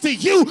get next to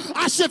you,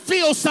 I should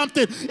feel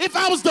something. If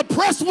I was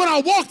depressed when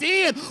I walked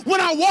in, when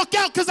I walk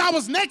out because I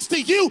was next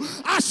to you,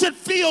 I should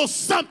feel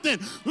something.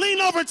 Lean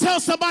over and tell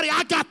somebody,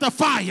 I got the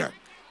fire.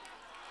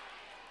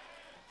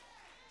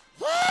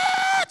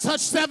 Touch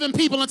 7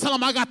 people and tell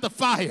them I got the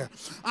fire.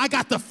 I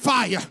got the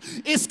fire.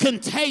 It's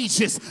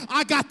contagious.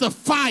 I got the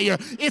fire.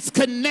 It's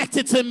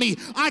connected to me.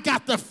 I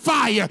got the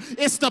fire.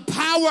 It's the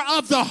power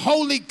of the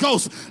Holy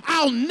Ghost.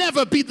 I'll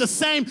never be the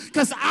same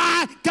because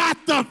I got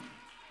the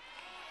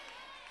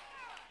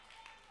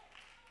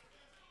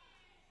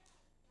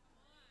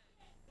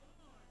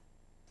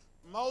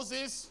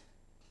Moses,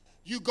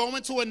 you go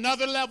into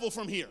another level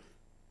from here.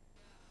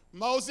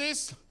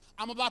 Moses,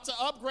 I'm about to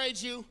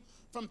upgrade you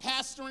from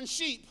pastoring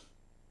sheep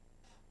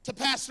to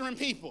pastoring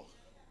people.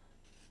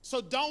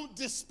 So don't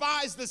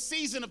despise the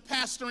season of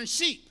pastoring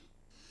sheep,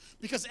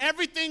 because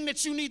everything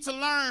that you need to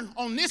learn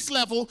on this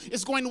level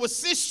is going to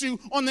assist you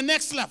on the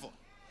next level.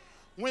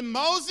 When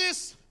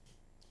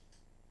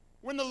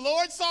the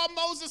Lord saw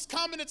Moses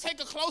coming to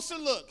take a closer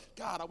look,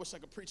 God, I wish I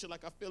could preach it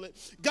like I feel it.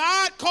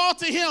 God called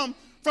to him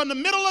from the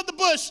middle of the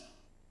bush,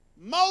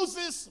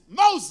 Moses,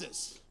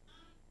 Moses,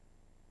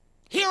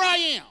 here I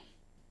am.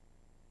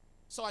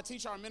 So I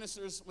teach our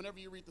ministers, whenever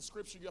you read the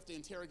scripture, you have to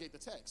interrogate the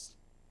text.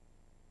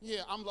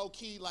 Yeah, I'm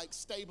low-key like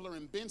Stabler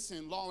and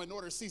Benson, Law and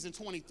Order season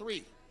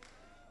 23.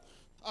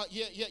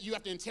 You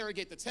have to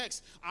interrogate the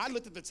text. I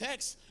looked at the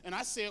text and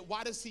I said,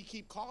 why does he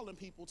keep calling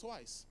people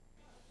twice?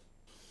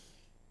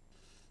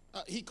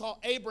 He called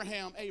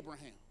Abraham,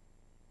 Abraham.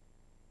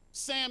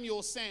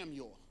 Samuel,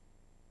 Samuel.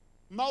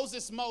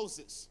 Moses,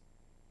 Moses.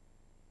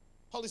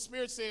 Holy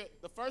Spirit said,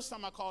 the first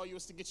time I call you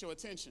is to get your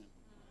attention.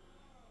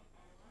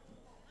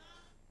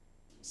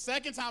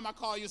 Second time I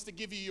call you is to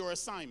give you your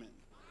assignment.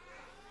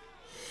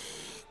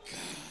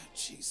 God,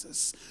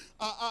 Jesus.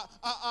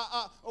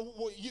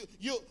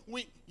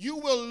 You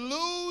will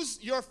lose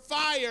your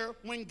fire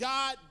when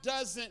God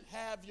doesn't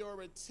have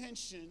your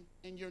attention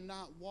and you're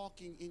not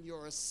walking in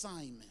your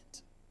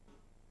assignment.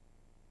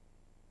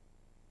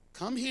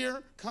 Come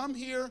here, come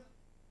here.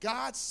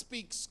 God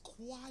speaks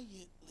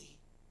quietly,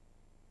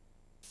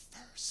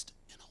 first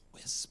in a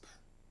whisper.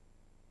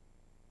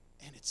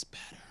 And it's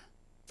better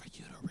for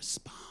you to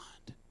respond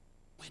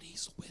when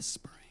he's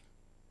whispering.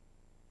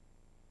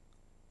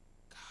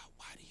 God,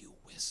 why do you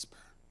whisper?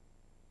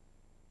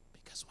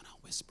 Because when I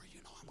whisper,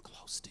 you know I'm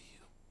close to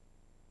you.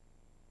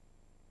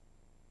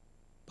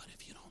 But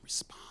if you don't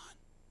respond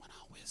when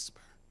I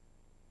whisper,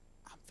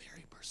 I'm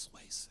very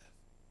persuasive.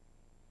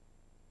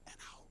 And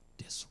I'll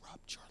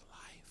disrupt your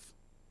life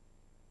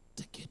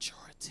to get your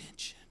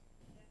attention.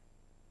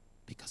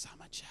 Because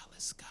I'm a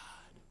jealous God.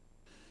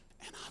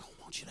 And I don't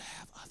want you to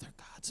have other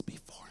gods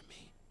before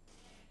me.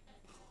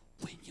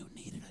 When you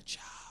needed a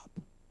job,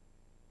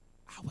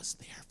 I was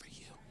there for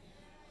you.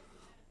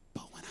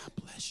 But when I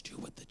blessed you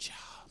with the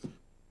job,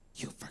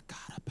 you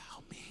forgot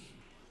about me.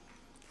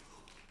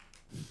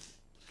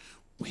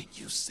 When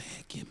you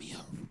said, give me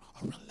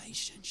a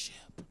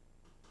relationship,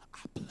 I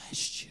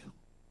blessed you.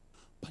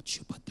 But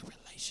you put the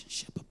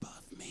relationship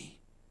above me.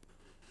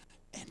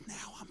 And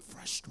now I'm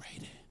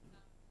frustrated.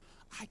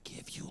 I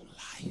give you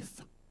life.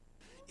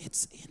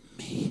 It's in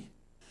me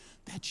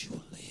that you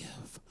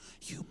live,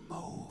 you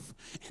move,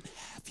 and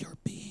have your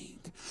being.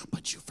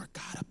 But you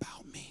forgot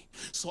about me.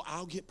 So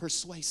I'll get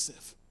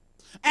persuasive.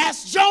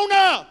 Ask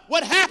Jonah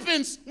what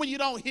happens when you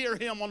don't hear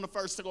him on the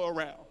first go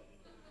around.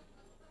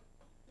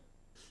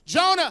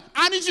 Jonah,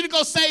 I need you to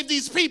go save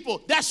these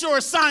people. That's your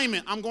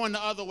assignment. I'm going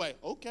the other way.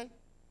 Okay.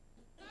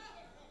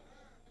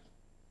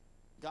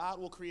 God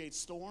will create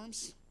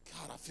storms.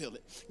 God, I feel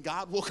it.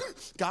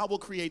 God will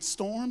create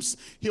storms.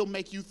 He'll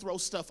make you throw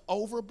stuff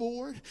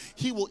overboard.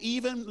 He will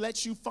even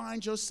let you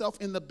find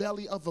yourself in the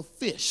belly of a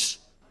fish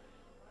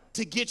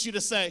to get you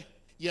to say,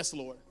 yes,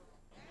 Lord.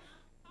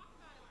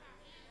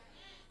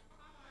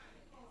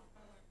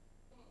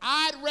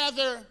 I'd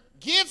rather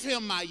give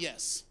him my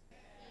yes.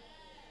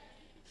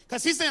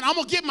 Because he's saying, I'm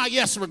going to get my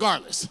yes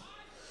regardless.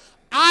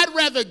 I'd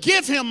rather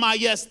give him my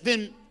yes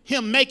than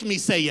him make me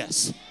say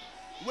yes.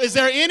 Is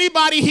there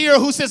anybody here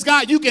who says,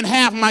 God, you can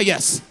have my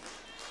yes?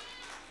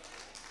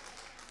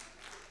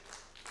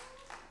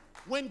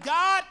 When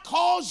God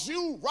calls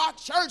you, Rock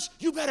Church,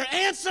 you better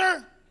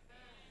answer.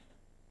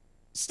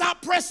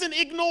 Stop pressing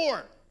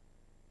ignore.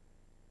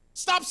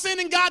 Stop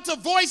sending God to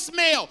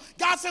voicemail.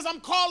 God says, I'm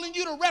calling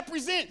you to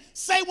represent.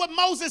 Say what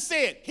Moses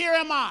said. Here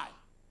am I.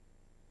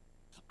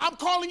 I'm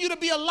calling you to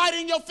be a light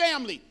in your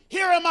family.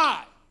 Here am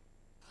I.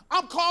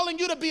 I'm calling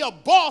you to be a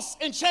boss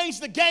and change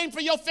the game for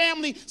your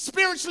family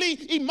spiritually,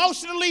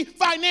 emotionally,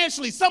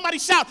 financially. Somebody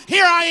shout,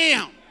 here I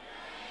am.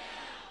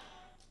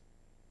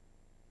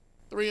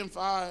 3 and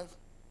 5,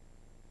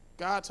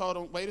 God told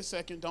him, wait a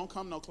second, don't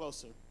come no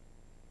closer.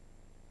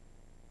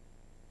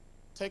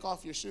 Take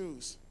off your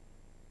shoes.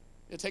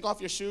 Yeah, take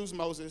off your shoes,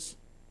 Moses.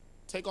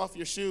 Take off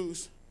your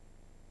shoes.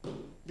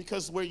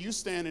 Because where you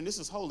standing, this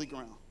is holy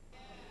ground.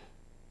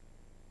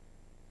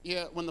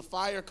 Yeah, when the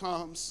fire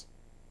comes,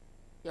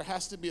 there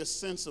has to be a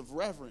sense of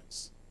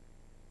reverence.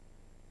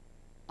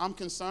 I'm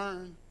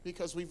concerned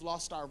because we've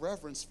lost our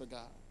reverence for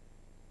God.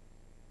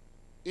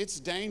 It's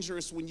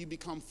dangerous when you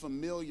become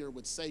familiar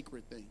with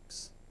sacred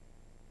things.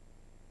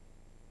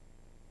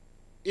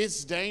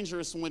 It's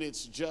dangerous when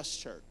it's just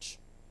church.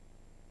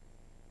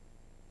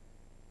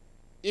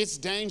 It's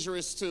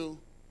dangerous to,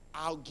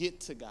 I'll get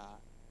to God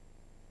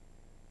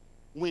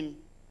when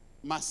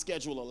my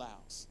schedule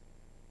allows.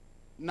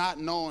 Not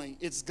knowing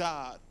it's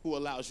God who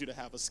allows you to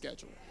have a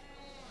schedule.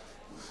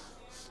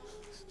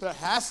 There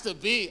has to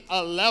be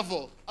a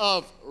level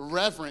of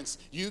reverence.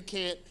 You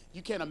can't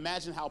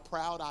imagine how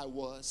proud I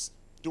was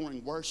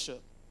during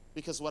worship,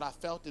 because what I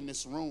felt in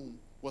this room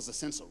was a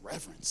sense of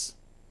reverence.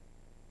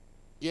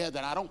 Yeah,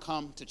 that I don't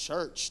come to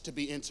church to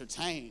be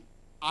entertained.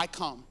 I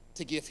come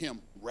to give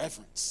him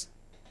reverence.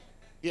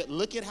 Yet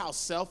look at how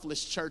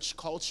selfless church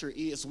culture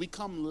is. We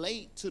come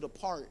late to the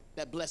part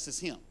that blesses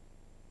him,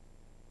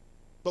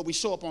 but we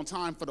show up on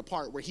time for the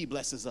part where he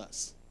blesses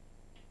us.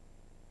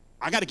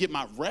 I got to get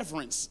my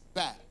reverence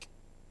back.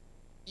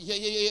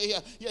 Yeah.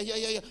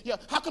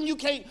 How come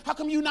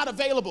you not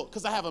available?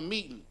 Because I have a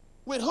meeting.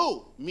 With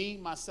who? Me,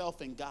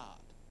 myself, and God.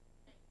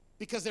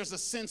 Because there's a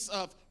sense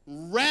of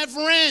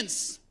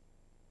reverence.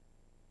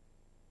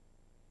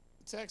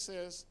 The text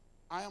says,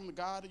 I am the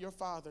God of your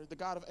father, the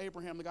God of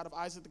Abraham, the God of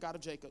Isaac, the God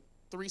of Jacob.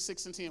 3,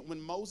 6, and 10.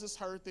 When Moses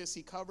heard this,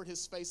 he covered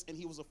his face and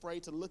he was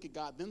afraid to look at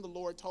God. Then the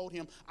Lord told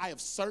him, I have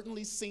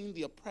certainly seen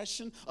the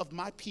oppression of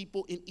my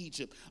people in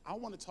Egypt. I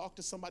want to talk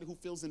to somebody who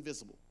feels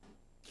invisible.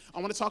 I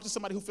want to talk to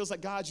somebody who feels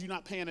like, God, you're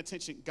not paying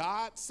attention.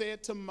 God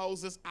said to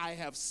Moses, I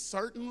have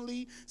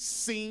certainly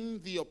seen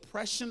the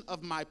oppression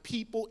of my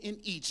people in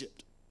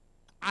Egypt.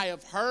 I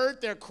have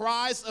heard their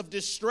cries of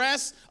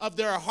distress, of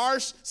their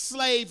harsh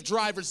slave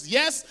drivers.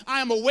 Yes,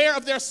 I am aware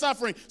of their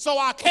suffering. So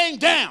I came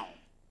down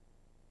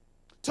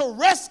to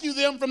rescue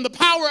them from the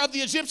power of the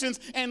Egyptians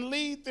and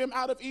lead them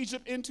out of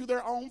Egypt into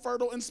their own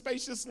fertile and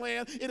spacious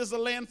land. It is a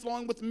land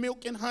flowing with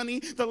milk and honey,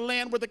 the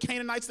land where the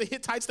Canaanites, the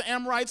Hittites, the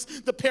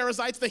Amorites, the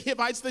Perizzites, the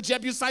Hivites, the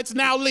Jebusites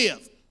now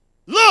live.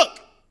 Look,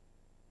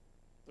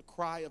 the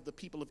cry of the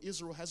people of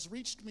Israel has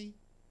reached me,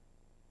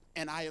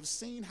 and I have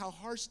seen how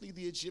harshly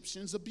the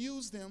Egyptians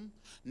abuse them.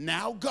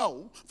 Now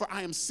go, for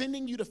I am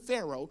sending you to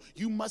Pharaoh.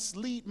 You must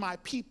lead my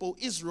people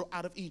Israel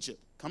out of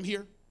Egypt. Come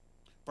here.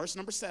 Verse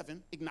number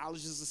 7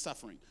 acknowledges the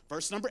suffering.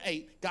 Verse number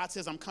 8, God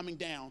says, I'm coming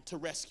down to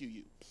rescue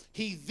you.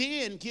 He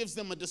then gives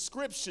them a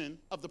description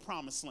of the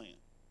promised land.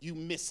 You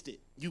missed it.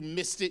 You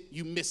missed it.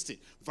 You missed it.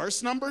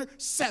 Verse number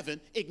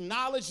 7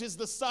 acknowledges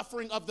the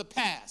suffering of the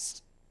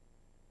past.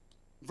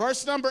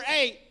 Verse number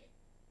 8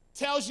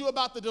 tells you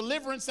about the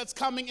deliverance that's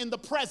coming in the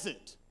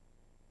present.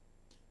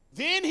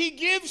 Then he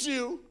gives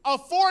you a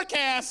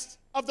forecast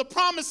of the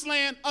promised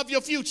land of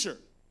your future.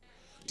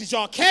 Did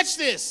y'all catch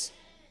this?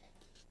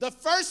 The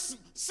first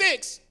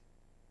 6,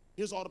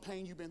 here's all the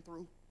pain you've been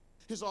through.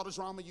 Here's all the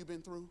drama you've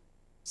been through.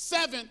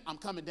 7, I'm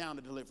coming down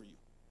to deliver you.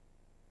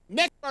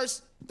 Next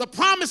verse, the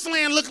promised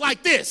land looked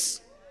like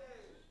this.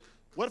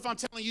 What if I'm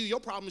telling you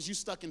your problem is you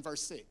stuck in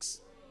verse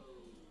 6?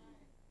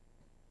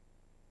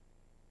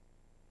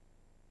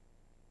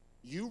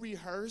 You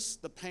rehearse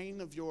the pain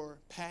of your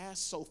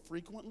past so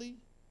frequently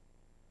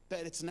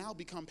that it's now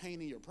become pain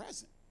in your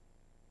present.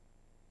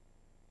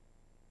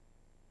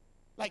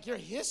 Like your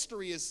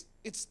history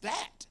it's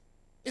that.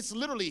 It's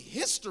literally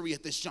history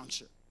at this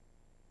juncture.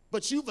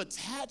 But you've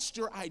attached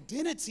your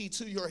identity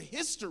to your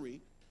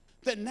history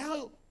that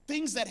now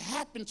things that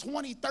happened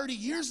 20, 30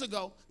 years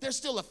ago, they're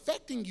still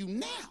affecting you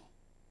now.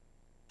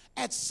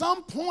 At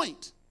some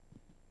point,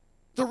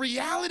 the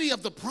reality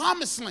of the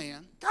promised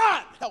land,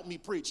 God help me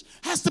preach,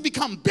 has to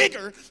become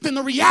bigger than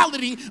the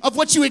reality of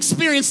what you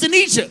experienced in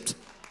Egypt.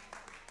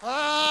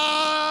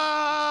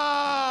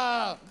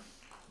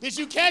 Did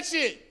you catch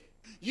it?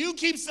 You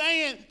keep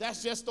saying,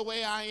 that's just the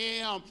way I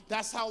am.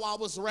 That's how I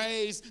was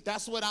raised.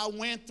 That's what I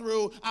went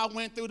through. I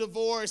went through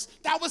divorce.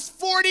 That was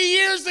 40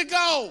 years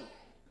ago.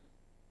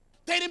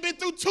 They done been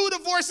through 2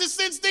 divorces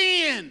since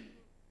then.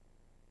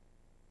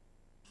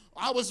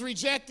 I was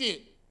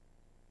rejected.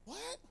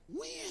 What?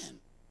 When?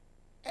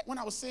 When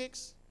I was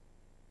 6?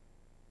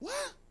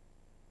 What?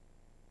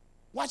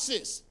 Watch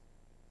this.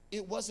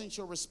 It wasn't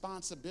your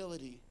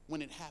responsibility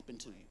when it happened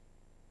to you.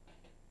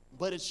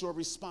 But it's your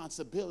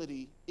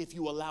responsibility if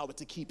you allow it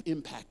to keep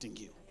impacting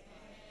you.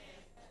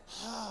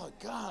 Oh,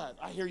 God.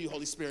 I hear you,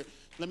 Holy Spirit.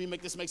 Let me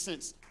make this make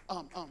sense.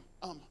 I've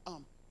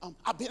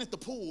been at the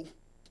pool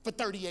for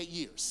 38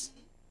 years.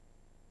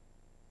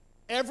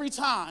 Every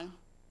time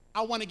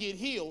I want to get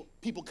healed,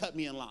 people cut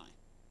me in line.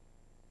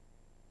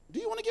 Do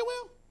you want to get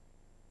well?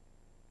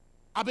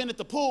 I've been at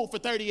the pool for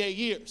 38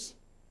 years.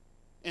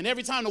 And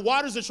every time the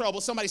water's in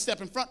trouble, somebody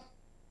step in front.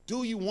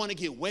 Do you want to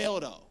get well,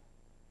 though?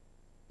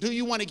 Do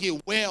you want to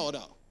get well,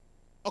 though?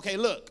 Okay,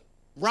 look.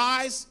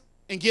 Rise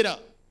and get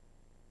up.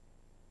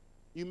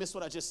 You missed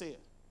what I just said.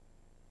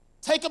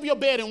 Take up your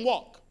bed and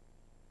walk.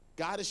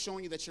 God is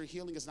showing you that your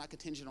healing is not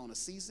contingent on a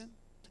season.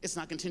 It's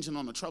not contingent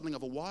on the troubling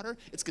of a water.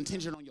 It's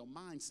contingent on your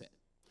mindset.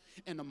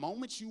 And the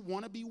moment you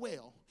want to be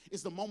well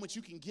is the moment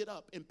you can get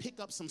up and pick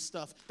up some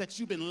stuff that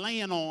you've been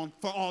laying on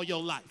for all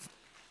your life.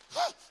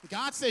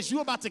 God says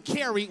you're about to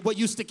carry what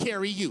used to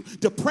carry you.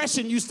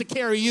 Depression used to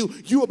carry you.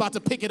 You're about to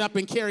pick it up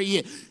and carry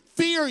it.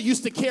 Fear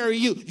used to carry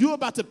you. You're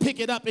about to pick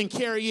it up and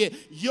carry it.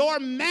 Your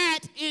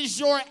mat is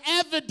your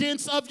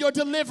evidence of your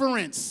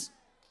deliverance.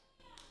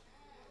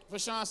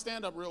 Vashawn,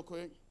 stand up real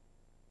quick.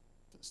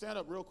 Stand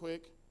up real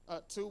quick.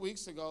 2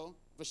 weeks ago,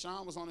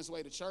 Vashawn was on his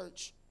way to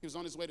church. He was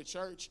on his way to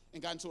church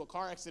and got into a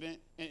car accident.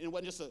 And it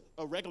wasn't just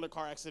a regular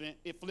car accident.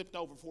 It flipped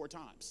over 4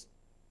 times.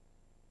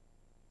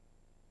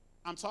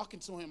 I'm talking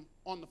to him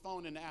on the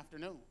phone in the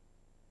afternoon.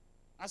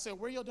 I said,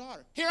 where's your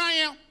daughter? Here I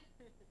am.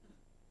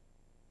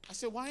 I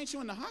said, why ain't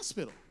you in the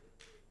hospital?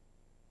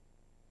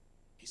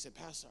 He said,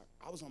 Pastor,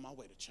 I was on my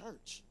way to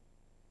church.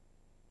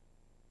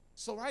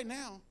 So right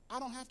now, I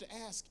don't have to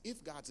ask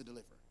if God's a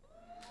deliverer.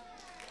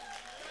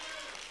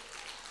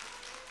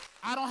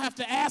 I don't have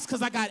to ask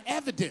because I got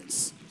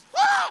evidence.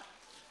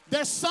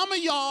 There's some of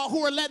y'all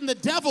who are letting the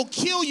devil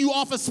kill you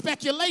off of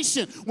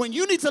speculation when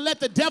you need to let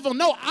the devil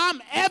know,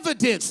 I'm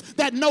evidence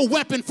that no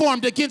weapon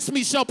formed against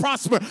me shall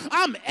prosper.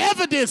 I'm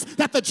evidence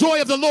that the joy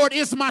of the Lord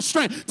is my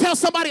strength. Tell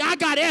somebody, I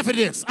got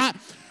evidence.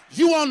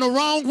 You on the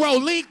wrong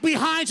road. Lean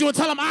behind you and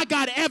tell them, I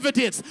got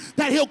evidence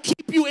that he'll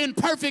keep you in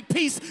perfect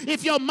peace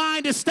if your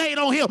mind is stayed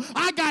on him.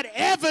 I got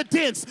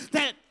evidence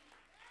that...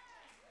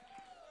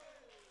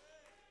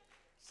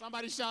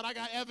 Somebody shout, I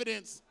got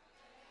evidence.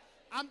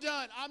 I'm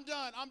done.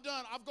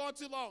 I've gone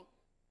too long.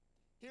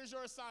 Here's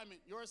your assignment.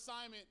 Your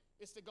assignment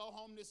is to go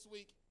home this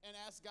week and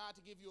ask God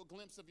to give you a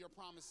glimpse of your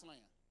promised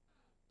land.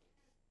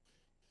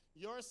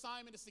 Your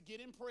assignment is to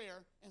get in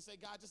prayer and say,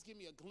 God, just give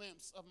me a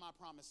glimpse of my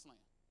promised land.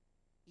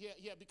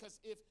 Yeah, because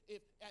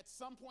if at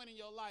some point in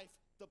your life,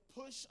 the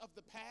push of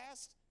the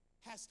past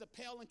has to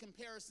pale in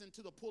comparison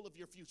to the pull of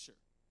your future.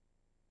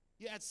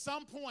 Yeah, at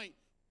some point,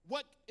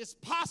 what is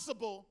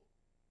possible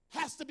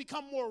has to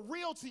become more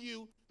real to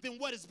you than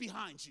what is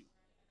behind you.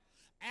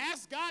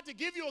 Ask God to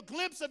give you a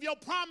glimpse of your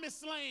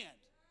promised land.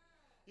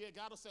 Yeah,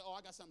 God will say, oh,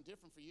 I got something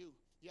different for you.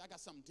 Yeah, I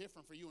got something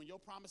different for you. In your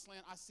promised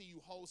land, I see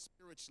you whole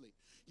spiritually.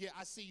 Yeah,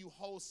 I see you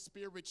whole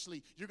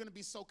spiritually. You're going to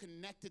be so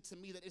connected to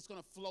me that it's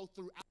going to flow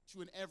throughout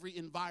you in every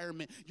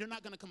environment. You're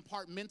not going to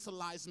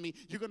compartmentalize me.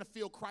 You're going to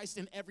feel Christ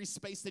in every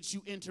space that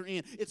you enter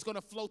in. It's going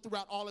to flow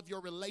throughout all of your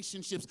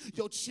relationships.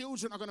 Your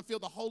children are going to feel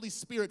the Holy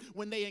Spirit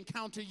when they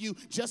encounter you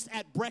just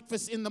at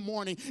breakfast in the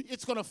morning.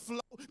 It's going to flow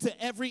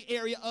to every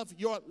area of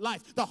your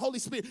life. The Holy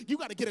Spirit, you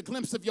got to get a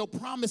glimpse of your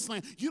promised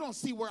land. You don't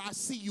see where I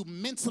see you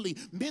mentally.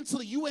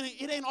 Mentally,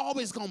 it ain't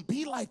always going to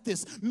be like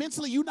this.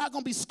 Mentally, you're not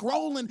going to be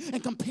scrolling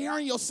and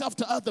comparing yourself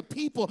to other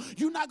people.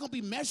 You're not going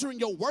to be measuring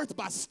your worth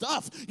by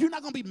stuff. You're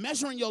not going to be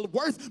measuring your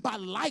worth by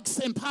likes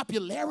and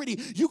popularity.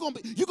 You're going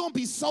to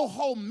be so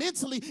whole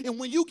mentally, and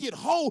when you get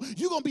whole,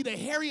 you're going to be the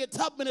Harriet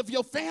Tubman of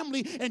your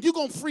family, and you're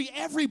going to free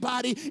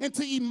everybody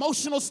into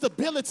emotional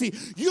stability.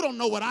 You don't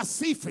know what I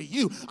see for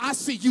you. I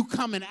see you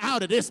coming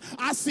out of this.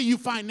 I see you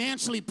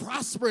financially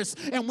prosperous,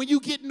 and when you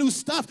get new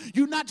stuff,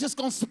 you're not just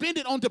going to spend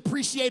it on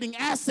depreciating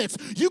assets.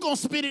 You're going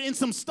to spend it in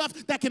some stuff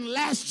that can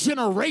last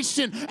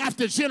generation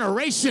after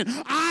generation.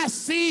 I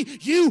see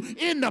you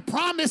in the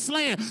promised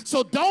land.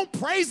 So don't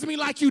praise me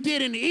like you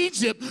did in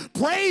Egypt.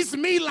 Praise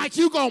me like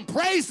you gonna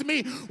praise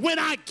me when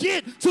I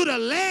get to the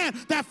land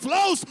that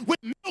flows with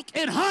milk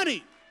and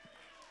honey.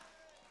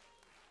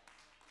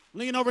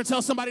 Lean over and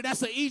tell somebody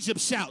that's an Egypt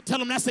shout. Tell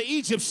them that's an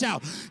Egypt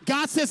shout.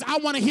 God says, I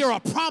want to hear a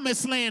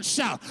promised land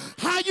shout.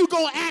 How you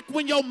going to act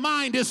when your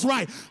mind is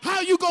right?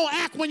 How you going to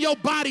act when your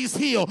body's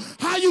healed?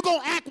 How you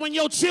going to act when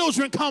your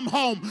children come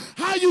home?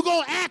 How you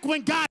going to act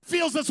when God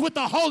fills us with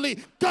the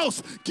Holy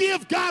Ghost?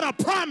 Give God a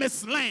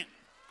promised land.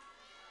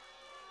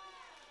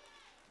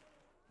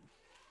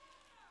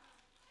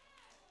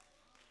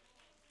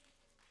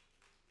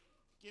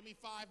 Give me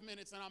 5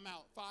 minutes and I'm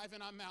out. 5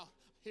 and I'm out.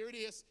 Here it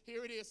is.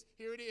 Here it is.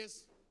 Here it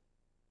is.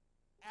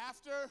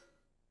 After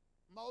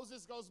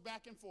Moses goes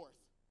back and forth,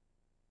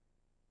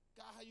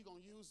 God, how you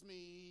going to use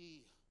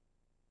me?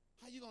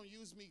 How you going to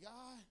use me,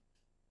 God?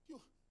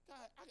 You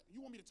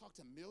want me to talk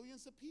to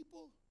millions of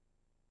people?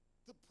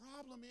 The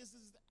problem is that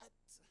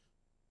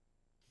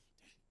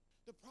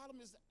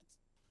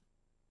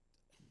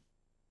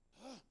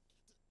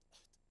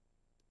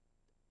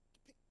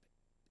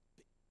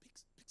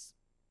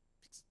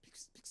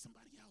pick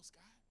somebody else,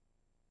 God.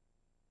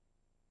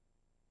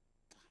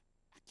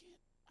 I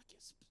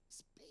can't speak.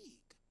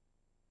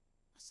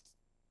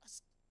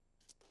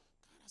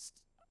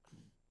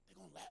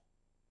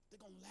 They're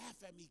gonna laugh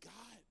at me,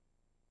 God.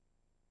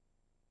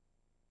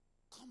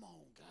 Come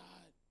on,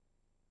 God.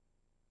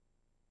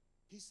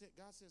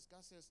 God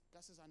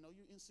says, I know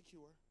you're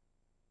insecure.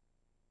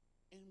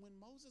 And when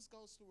Moses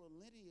goes through a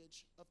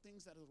lineage of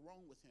things that are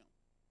wrong with him,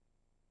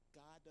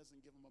 God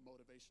doesn't give him a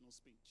motivational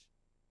speech.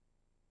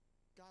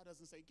 God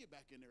doesn't say, get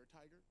back in there,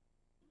 tiger.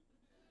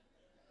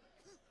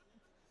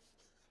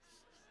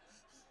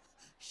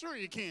 Sure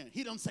you can.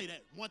 He don't say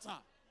that one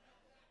time.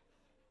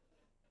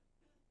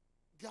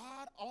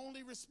 God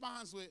only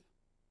responds with,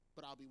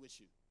 but I'll be with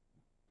you.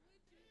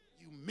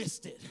 You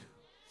missed it.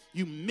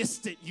 You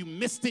missed it. You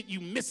missed it. You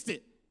missed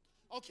it.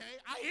 Okay,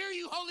 I hear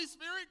you, Holy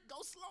Spirit. Go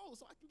slow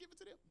so I can give it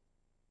to them.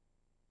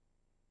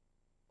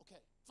 Okay,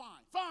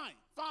 fine.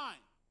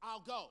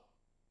 I'll go.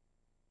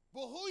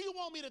 But who you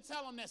want me to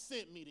tell them that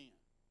sent me then?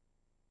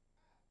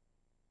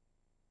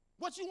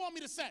 What you want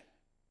me to say?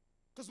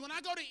 Because when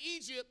I go to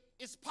Egypt,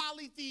 it's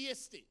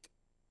polytheistic.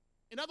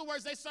 In other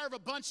words, they serve a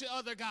bunch of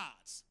other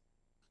gods.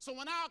 So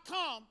when I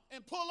come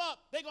and pull up,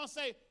 they're going to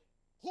say,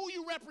 who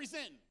you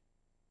representing?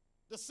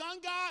 The sun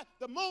god,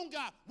 the moon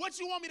god. What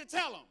you want me to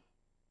tell them?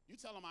 You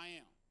tell them I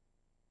am.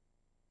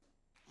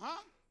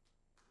 Huh?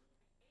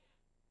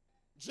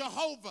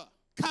 Jehovah,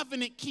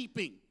 covenant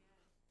keeping.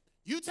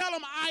 You tell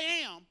them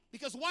I am,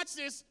 because watch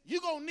this,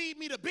 you're going to need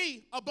me to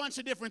be a bunch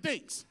of different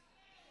things.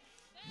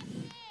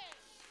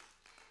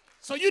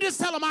 So you just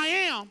tell them I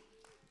am,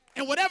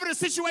 and whatever the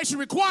situation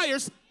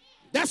requires,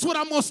 that's what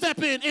I'm going to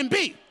step in and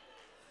be.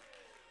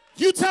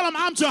 You tell them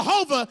I'm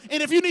Jehovah,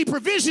 and if you need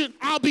provision,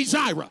 I'll be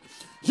Jireh.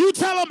 You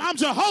tell them I'm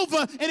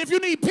Jehovah, and if you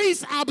need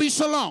peace, I'll be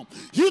Shalom.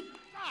 God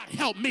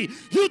help me.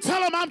 You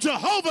tell them I'm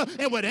Jehovah,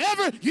 and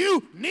whatever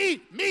you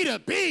need me to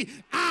be,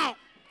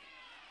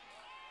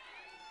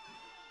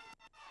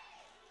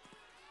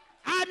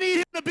 I need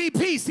him to be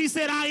peace. He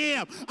said, I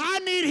am. I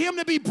need him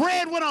to be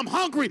bread when I'm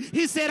hungry.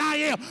 He said, I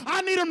am.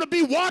 I need him to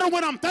be water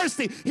when I'm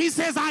thirsty. He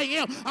says, I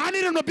am. I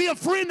need him to be a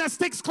friend that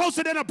sticks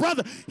closer than a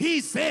brother.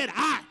 He said,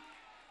 I.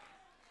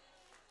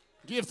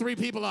 Give 3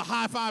 people a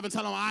high five and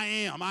tell them, I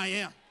am. I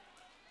am.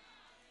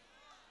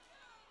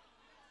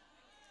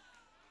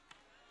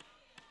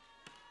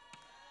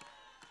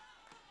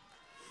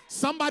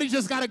 Somebody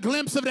just got a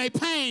glimpse of their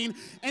pain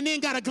and then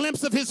got a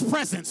glimpse of his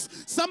presence.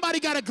 Somebody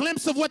got a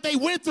glimpse of what they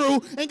went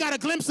through and got a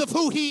glimpse of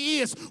who he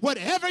is.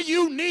 Whatever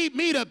you need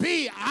me to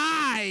be,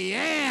 I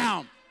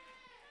am.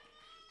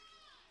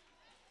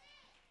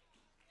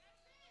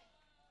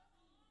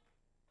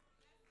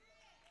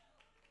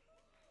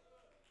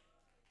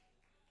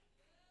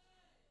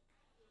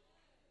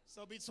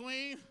 So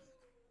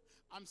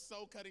I'm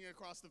so cutting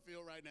across the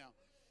field right now.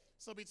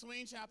 So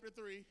between chapter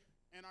 3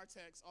 and our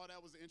text,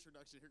 that was the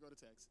introduction. Here go the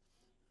text.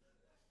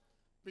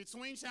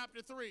 Between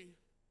chapter 3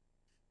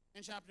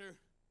 and chapter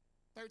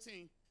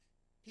 13,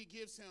 he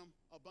gives him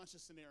a bunch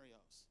of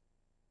scenarios.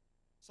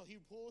 So he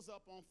pulls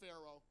up on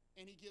Pharaoh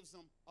and he gives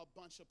him a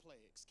bunch of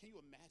plagues. Can you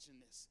imagine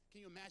this?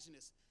 Can you imagine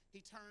this? He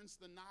turns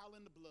the Nile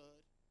into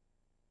blood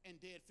and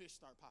dead fish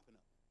start popping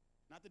up.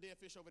 Not the dead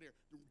fish over there,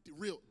 the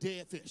real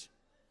dead fish.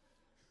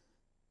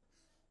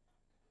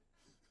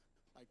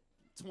 Like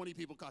 20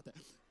 people caught that.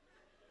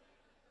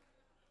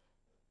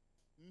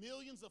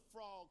 Millions of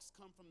frogs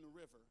come from the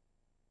river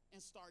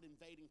and start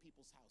invading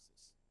people's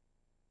houses.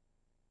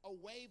 A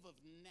wave of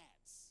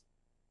gnats.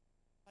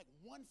 Like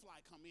one fly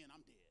come in,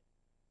 I'm dead.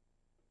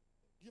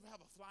 You ever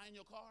have a fly in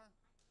your car?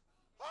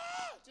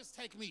 Just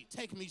take me,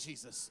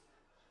 Jesus.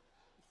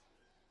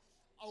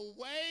 A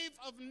wave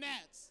of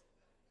gnats.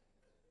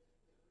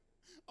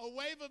 A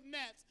wave of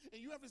gnats.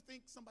 And you ever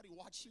think somebody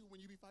watch you when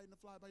you be fighting a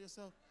fly by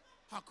yourself?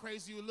 How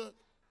crazy you look.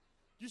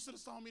 You should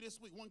have saw me this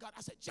week. One guy,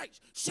 I said,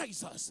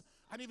 Jesus.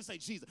 I didn't even say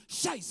Jesus.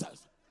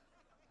 Jesus.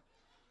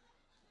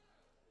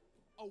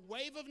 A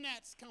wave of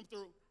gnats come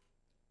through.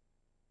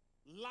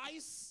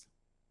 Lice,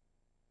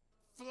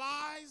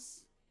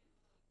 flies,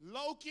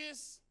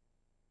 locusts,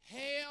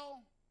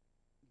 hail,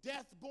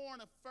 death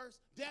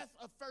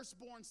of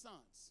firstborn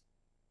sons.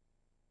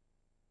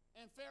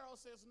 And Pharaoh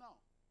says, no,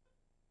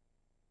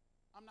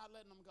 I'm not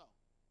letting them go.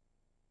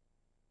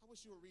 I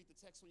wish you would read the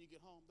text when you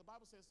get home. The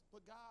Bible says,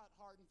 but God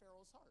hardened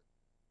Pharaoh's heart.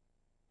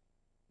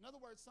 In other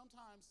words,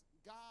 sometimes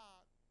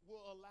God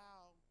will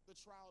allow the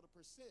trial to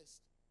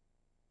persist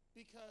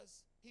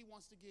because he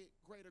wants to get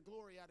greater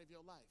glory out of your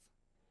life.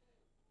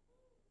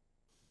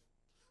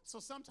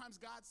 So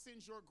sometimes God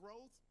sends your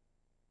growth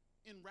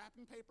in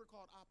wrapping paper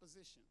called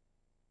opposition.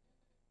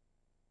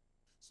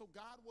 So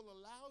God will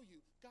allow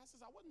you. God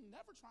says, I wasn't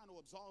never trying to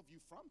absolve you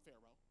from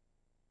Pharaoh.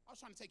 I was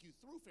trying to take you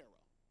through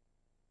Pharaoh.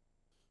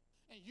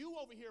 And you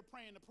over here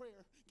praying the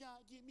prayer,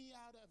 God, get me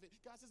out of it.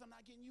 God says, I'm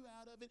not getting you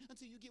out of it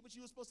until you get what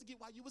you were supposed to get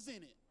while you was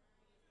in it.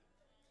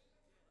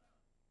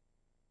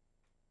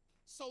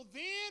 So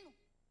then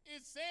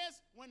it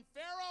says, when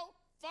Pharaoh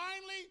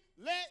finally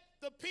let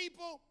the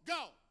people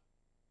go.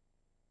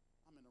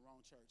 I'm in the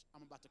wrong church.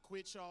 I'm about to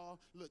quit y'all.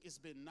 Look, it's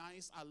been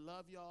nice. I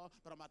love y'all,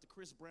 but I'm about to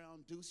Chris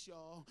Brown deuce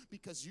y'all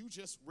because you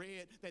just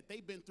read that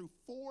they've been through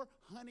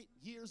 400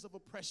 years of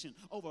oppression,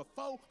 over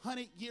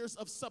 400 years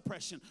of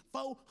suppression,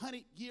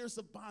 400 years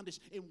of bondage.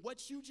 And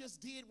what you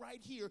just did right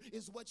here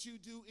is what you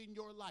do in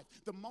your life.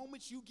 The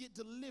moment you get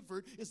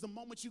delivered is the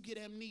moment you get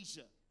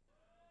amnesia.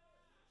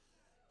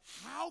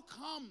 How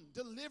come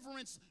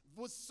deliverance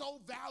was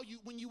so valued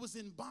when you was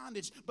in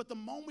bondage, but the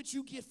moment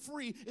you get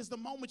free is the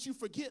moment you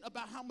forget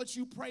about how much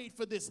you prayed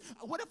for this?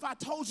 What if I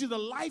told you the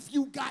life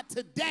you got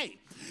today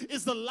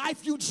is the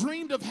life you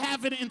dreamed of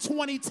having in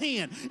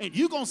 2010, and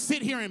you're going to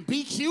sit here and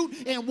be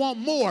cute and want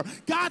more?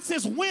 God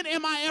says, when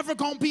am I ever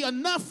going to be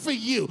enough for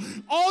you?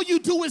 All you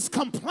do is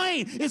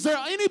complain. Is there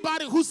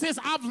anybody who says,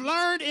 I've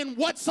learned in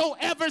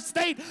whatsoever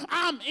state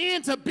I'm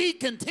in to be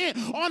content?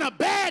 On a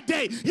bad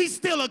day, he's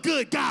still a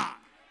good God.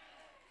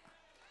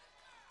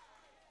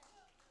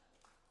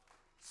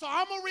 So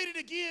I'm going to read it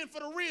again for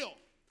the real.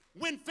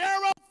 When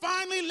Pharaoh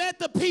finally let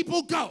the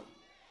people go,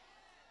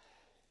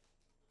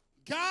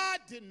 God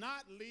did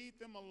not lead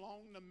them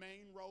along the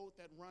main road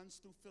that runs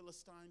through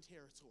Philistine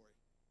territory.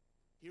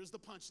 Here's the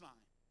punchline.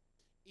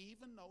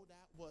 Even though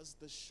that was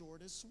the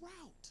shortest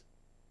route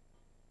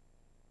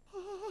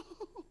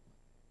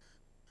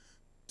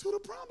to the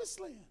promised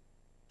land.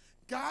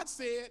 God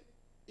said,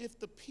 if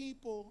the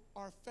people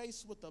are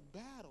faced with a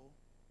battle,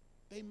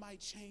 they might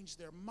change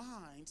their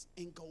minds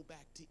and go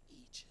back to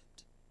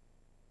Egypt.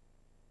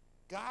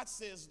 God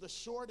says the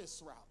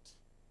shortest route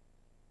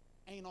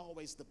ain't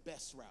always the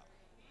best route.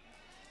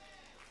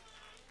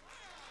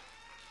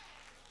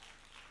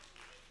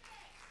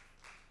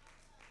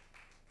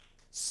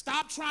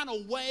 Stop trying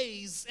to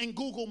Waze and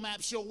Google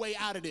Maps your way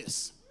out of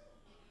this.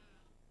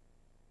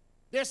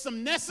 There's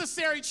some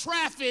necessary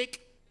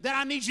traffic that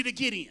I need you to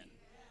get in.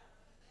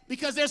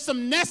 Because there's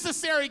some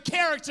necessary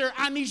character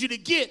I need you to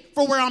get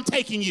for where I'm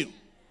taking you.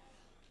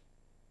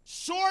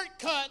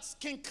 Shortcuts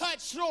can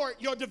cut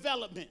short your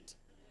development.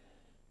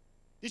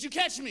 Did you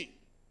catch me?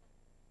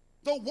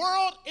 The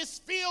world is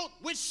filled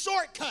with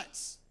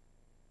shortcuts.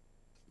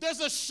 There's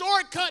a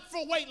shortcut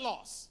for weight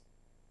loss.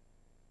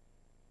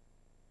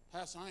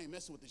 Pastor, I ain't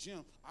messing with the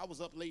gym. I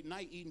was up late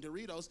night eating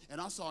Doritos,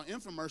 and I saw an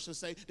infomercial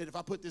say that if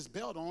I put this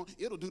belt on,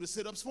 it'll do the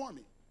sit-ups for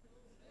me.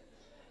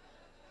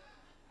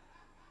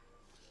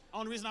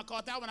 Only reason I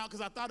caught that one out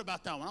because I thought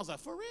about that one. I was like,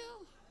 for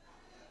real?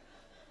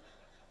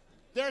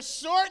 There's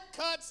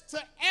shortcuts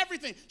to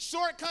everything.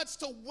 Shortcuts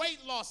to weight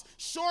loss.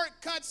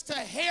 Shortcuts to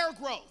hair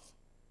growth.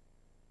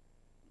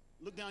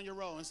 Look down your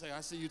row and say,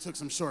 I see you took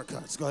some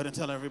shortcuts. Go ahead and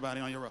tell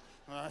everybody on your row.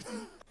 All right?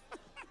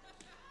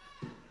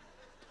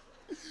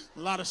 A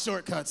lot of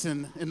shortcuts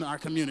in our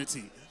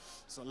community.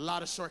 It's a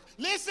lot of shortcuts.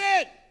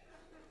 Listen!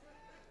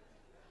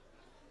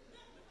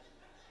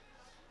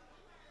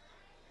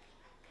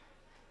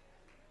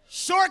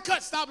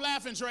 Shortcuts. Stop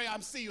laughing, Trey. I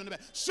see you in the back.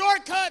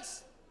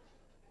 Shortcuts.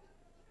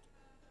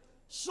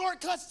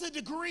 Shortcuts to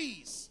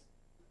degrees.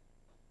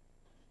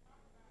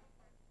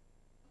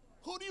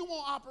 Who do you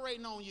want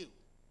operating on you?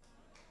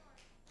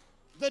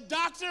 The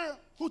doctor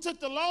who took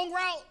the long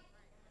route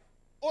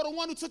or the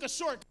one who took a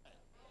shortcut?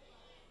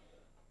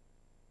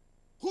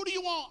 Who do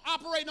you want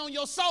operating on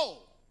your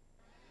soul?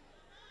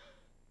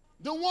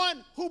 The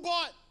one who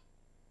bought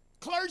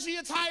clergy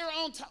attire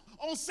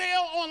on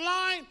sale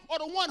online, or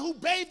the one who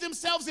bathed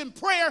themselves in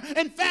prayer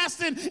and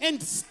fasting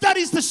and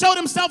studies to show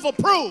themselves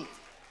approved?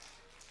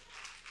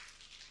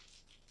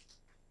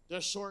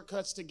 There's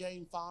shortcuts to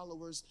gain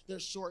followers.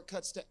 There's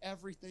shortcuts to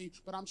everything.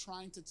 But I'm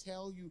trying to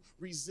tell you,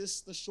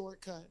 resist the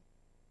shortcut.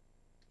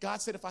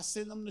 God said if I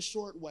send them the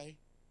short way,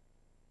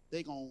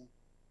 they're going to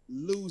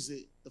lose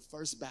it the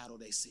first battle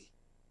they see.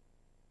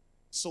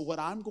 So what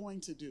I'm going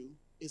to do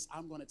is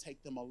I'm going to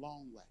take them a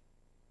long way.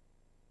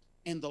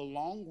 And the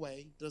long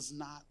way does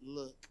not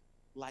look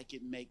like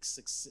it makes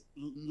sense.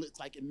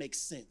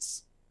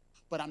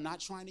 But I'm not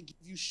trying to give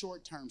you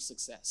short-term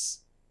success.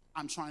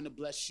 I'm trying to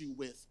bless you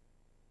with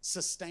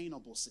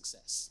sustainable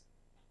success.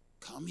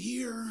 Come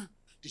here.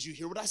 Did you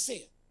hear what I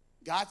said?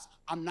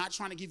 I'm not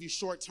trying to give you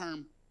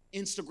short-term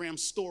Instagram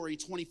story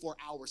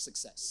 24-hour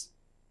success.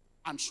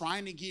 I'm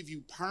trying to give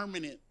you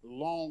permanent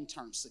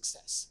long-term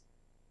success.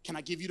 Can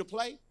I give you the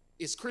play?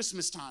 It's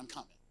Christmas time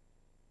coming.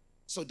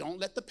 So don't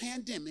let the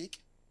pandemic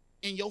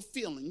and your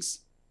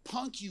feelings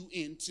punk you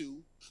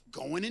into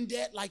going in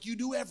debt like you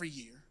do every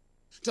year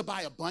to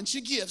buy a bunch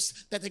of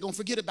gifts that they're going to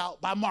forget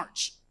about by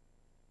March.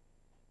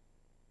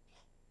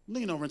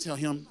 Lean over and tell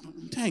him,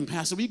 dang,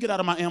 Pastor, will you get out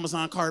of my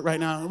Amazon cart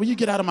right now? Will you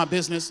get out of my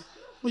business?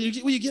 Will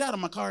you get out of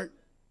my cart?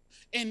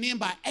 And then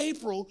by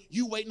April,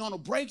 you waiting on a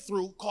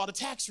breakthrough called a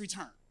tax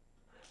return.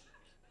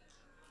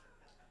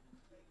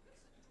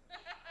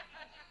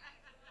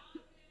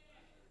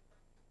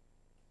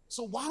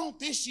 So why don't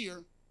this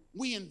year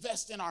we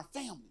invest in our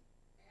family?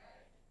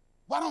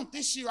 Why don't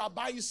this year I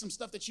buy you some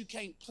stuff that you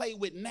can't play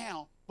with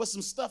now, but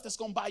some stuff that's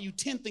going to buy you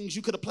 10 things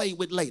you could have played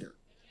with later?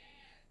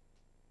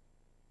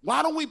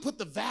 Why don't we put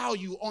the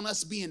value on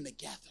us being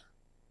together?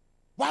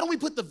 Why don't we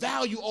put the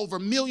value over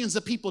millions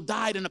of people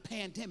died in a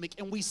pandemic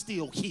and we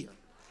still here?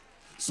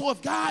 So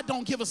if God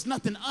don't give us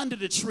nothing under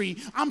the tree,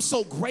 I'm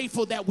so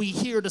grateful that we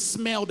hear to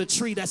smell the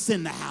tree that's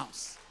in the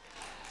house.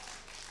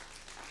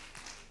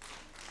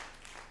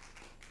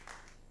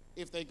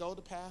 If they go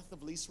the path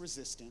of least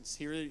resistance,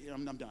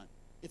 I'm done.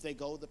 If they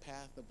go the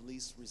path of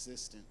least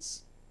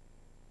resistance,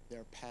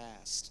 their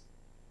past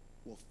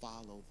will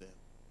follow them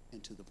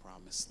into the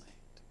promised land.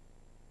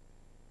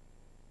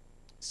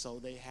 So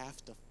they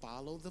have to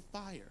follow the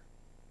fire.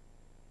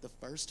 The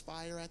first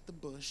fire at the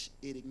bush,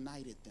 it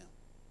ignited them.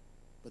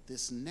 But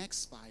this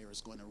next fire is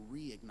going to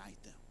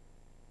reignite them.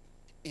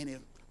 And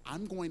if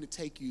I'm going to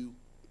take you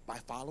by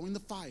following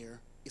the fire,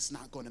 it's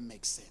not going to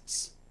make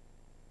sense.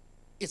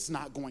 It's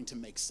not going to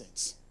make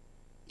sense.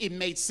 It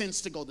made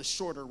sense to go the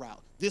shorter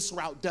route. This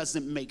route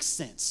doesn't make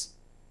sense.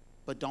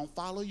 But don't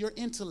follow your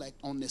intellect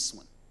on this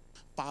one.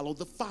 Follow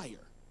the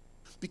fire.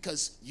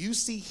 Because you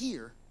see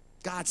here,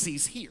 God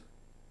sees here.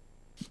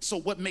 So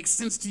what makes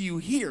sense to you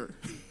here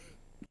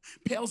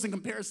pales in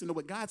comparison to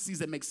what God sees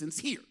that makes sense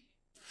here.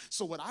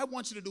 So what I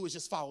want you to do is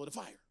just follow the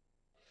fire.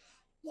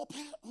 Well,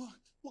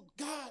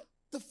 God,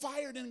 the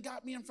fire didn't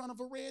got me in front of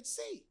a Red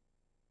Sea.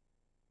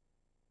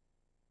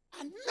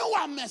 I knew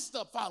I messed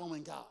up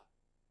following God.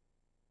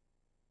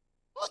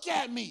 Look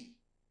at me.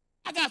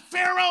 I got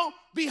Pharaoh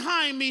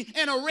behind me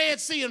and a Red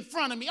Sea in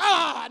front of me.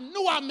 I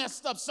knew I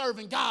messed up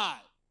serving God.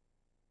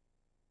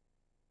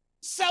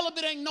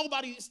 Celibate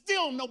ain't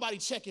still nobody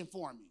checking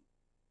for me.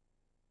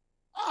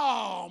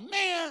 Oh,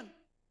 man.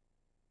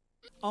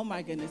 Oh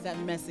my goodness, that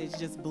message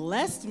just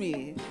blessed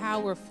me.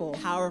 Powerful.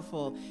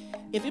 Powerful.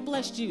 If it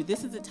blessed you,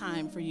 this is the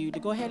time for you to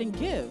go ahead and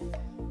give.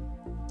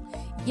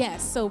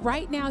 Yes, so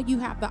right now you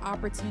have the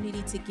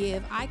opportunity to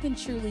give. I can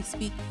truly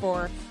speak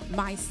for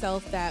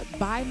myself that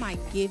by my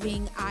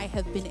giving, I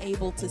have been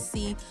able to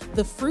see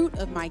the fruit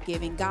of my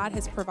giving. God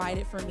has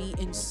provided for me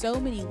in so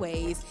many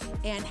ways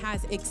and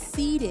has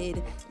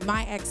exceeded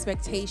my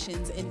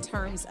expectations in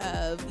terms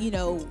of,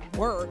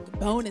 work,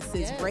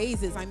 bonuses, Yes.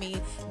 raises. I mean,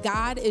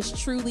 God is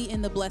truly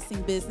in the blessing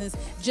business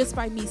just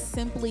by me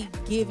simply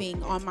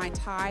giving on my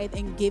tithe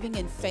and giving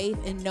in faith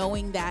and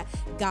knowing that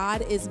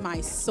God is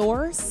my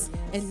source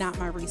and not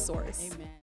my resource. Amen.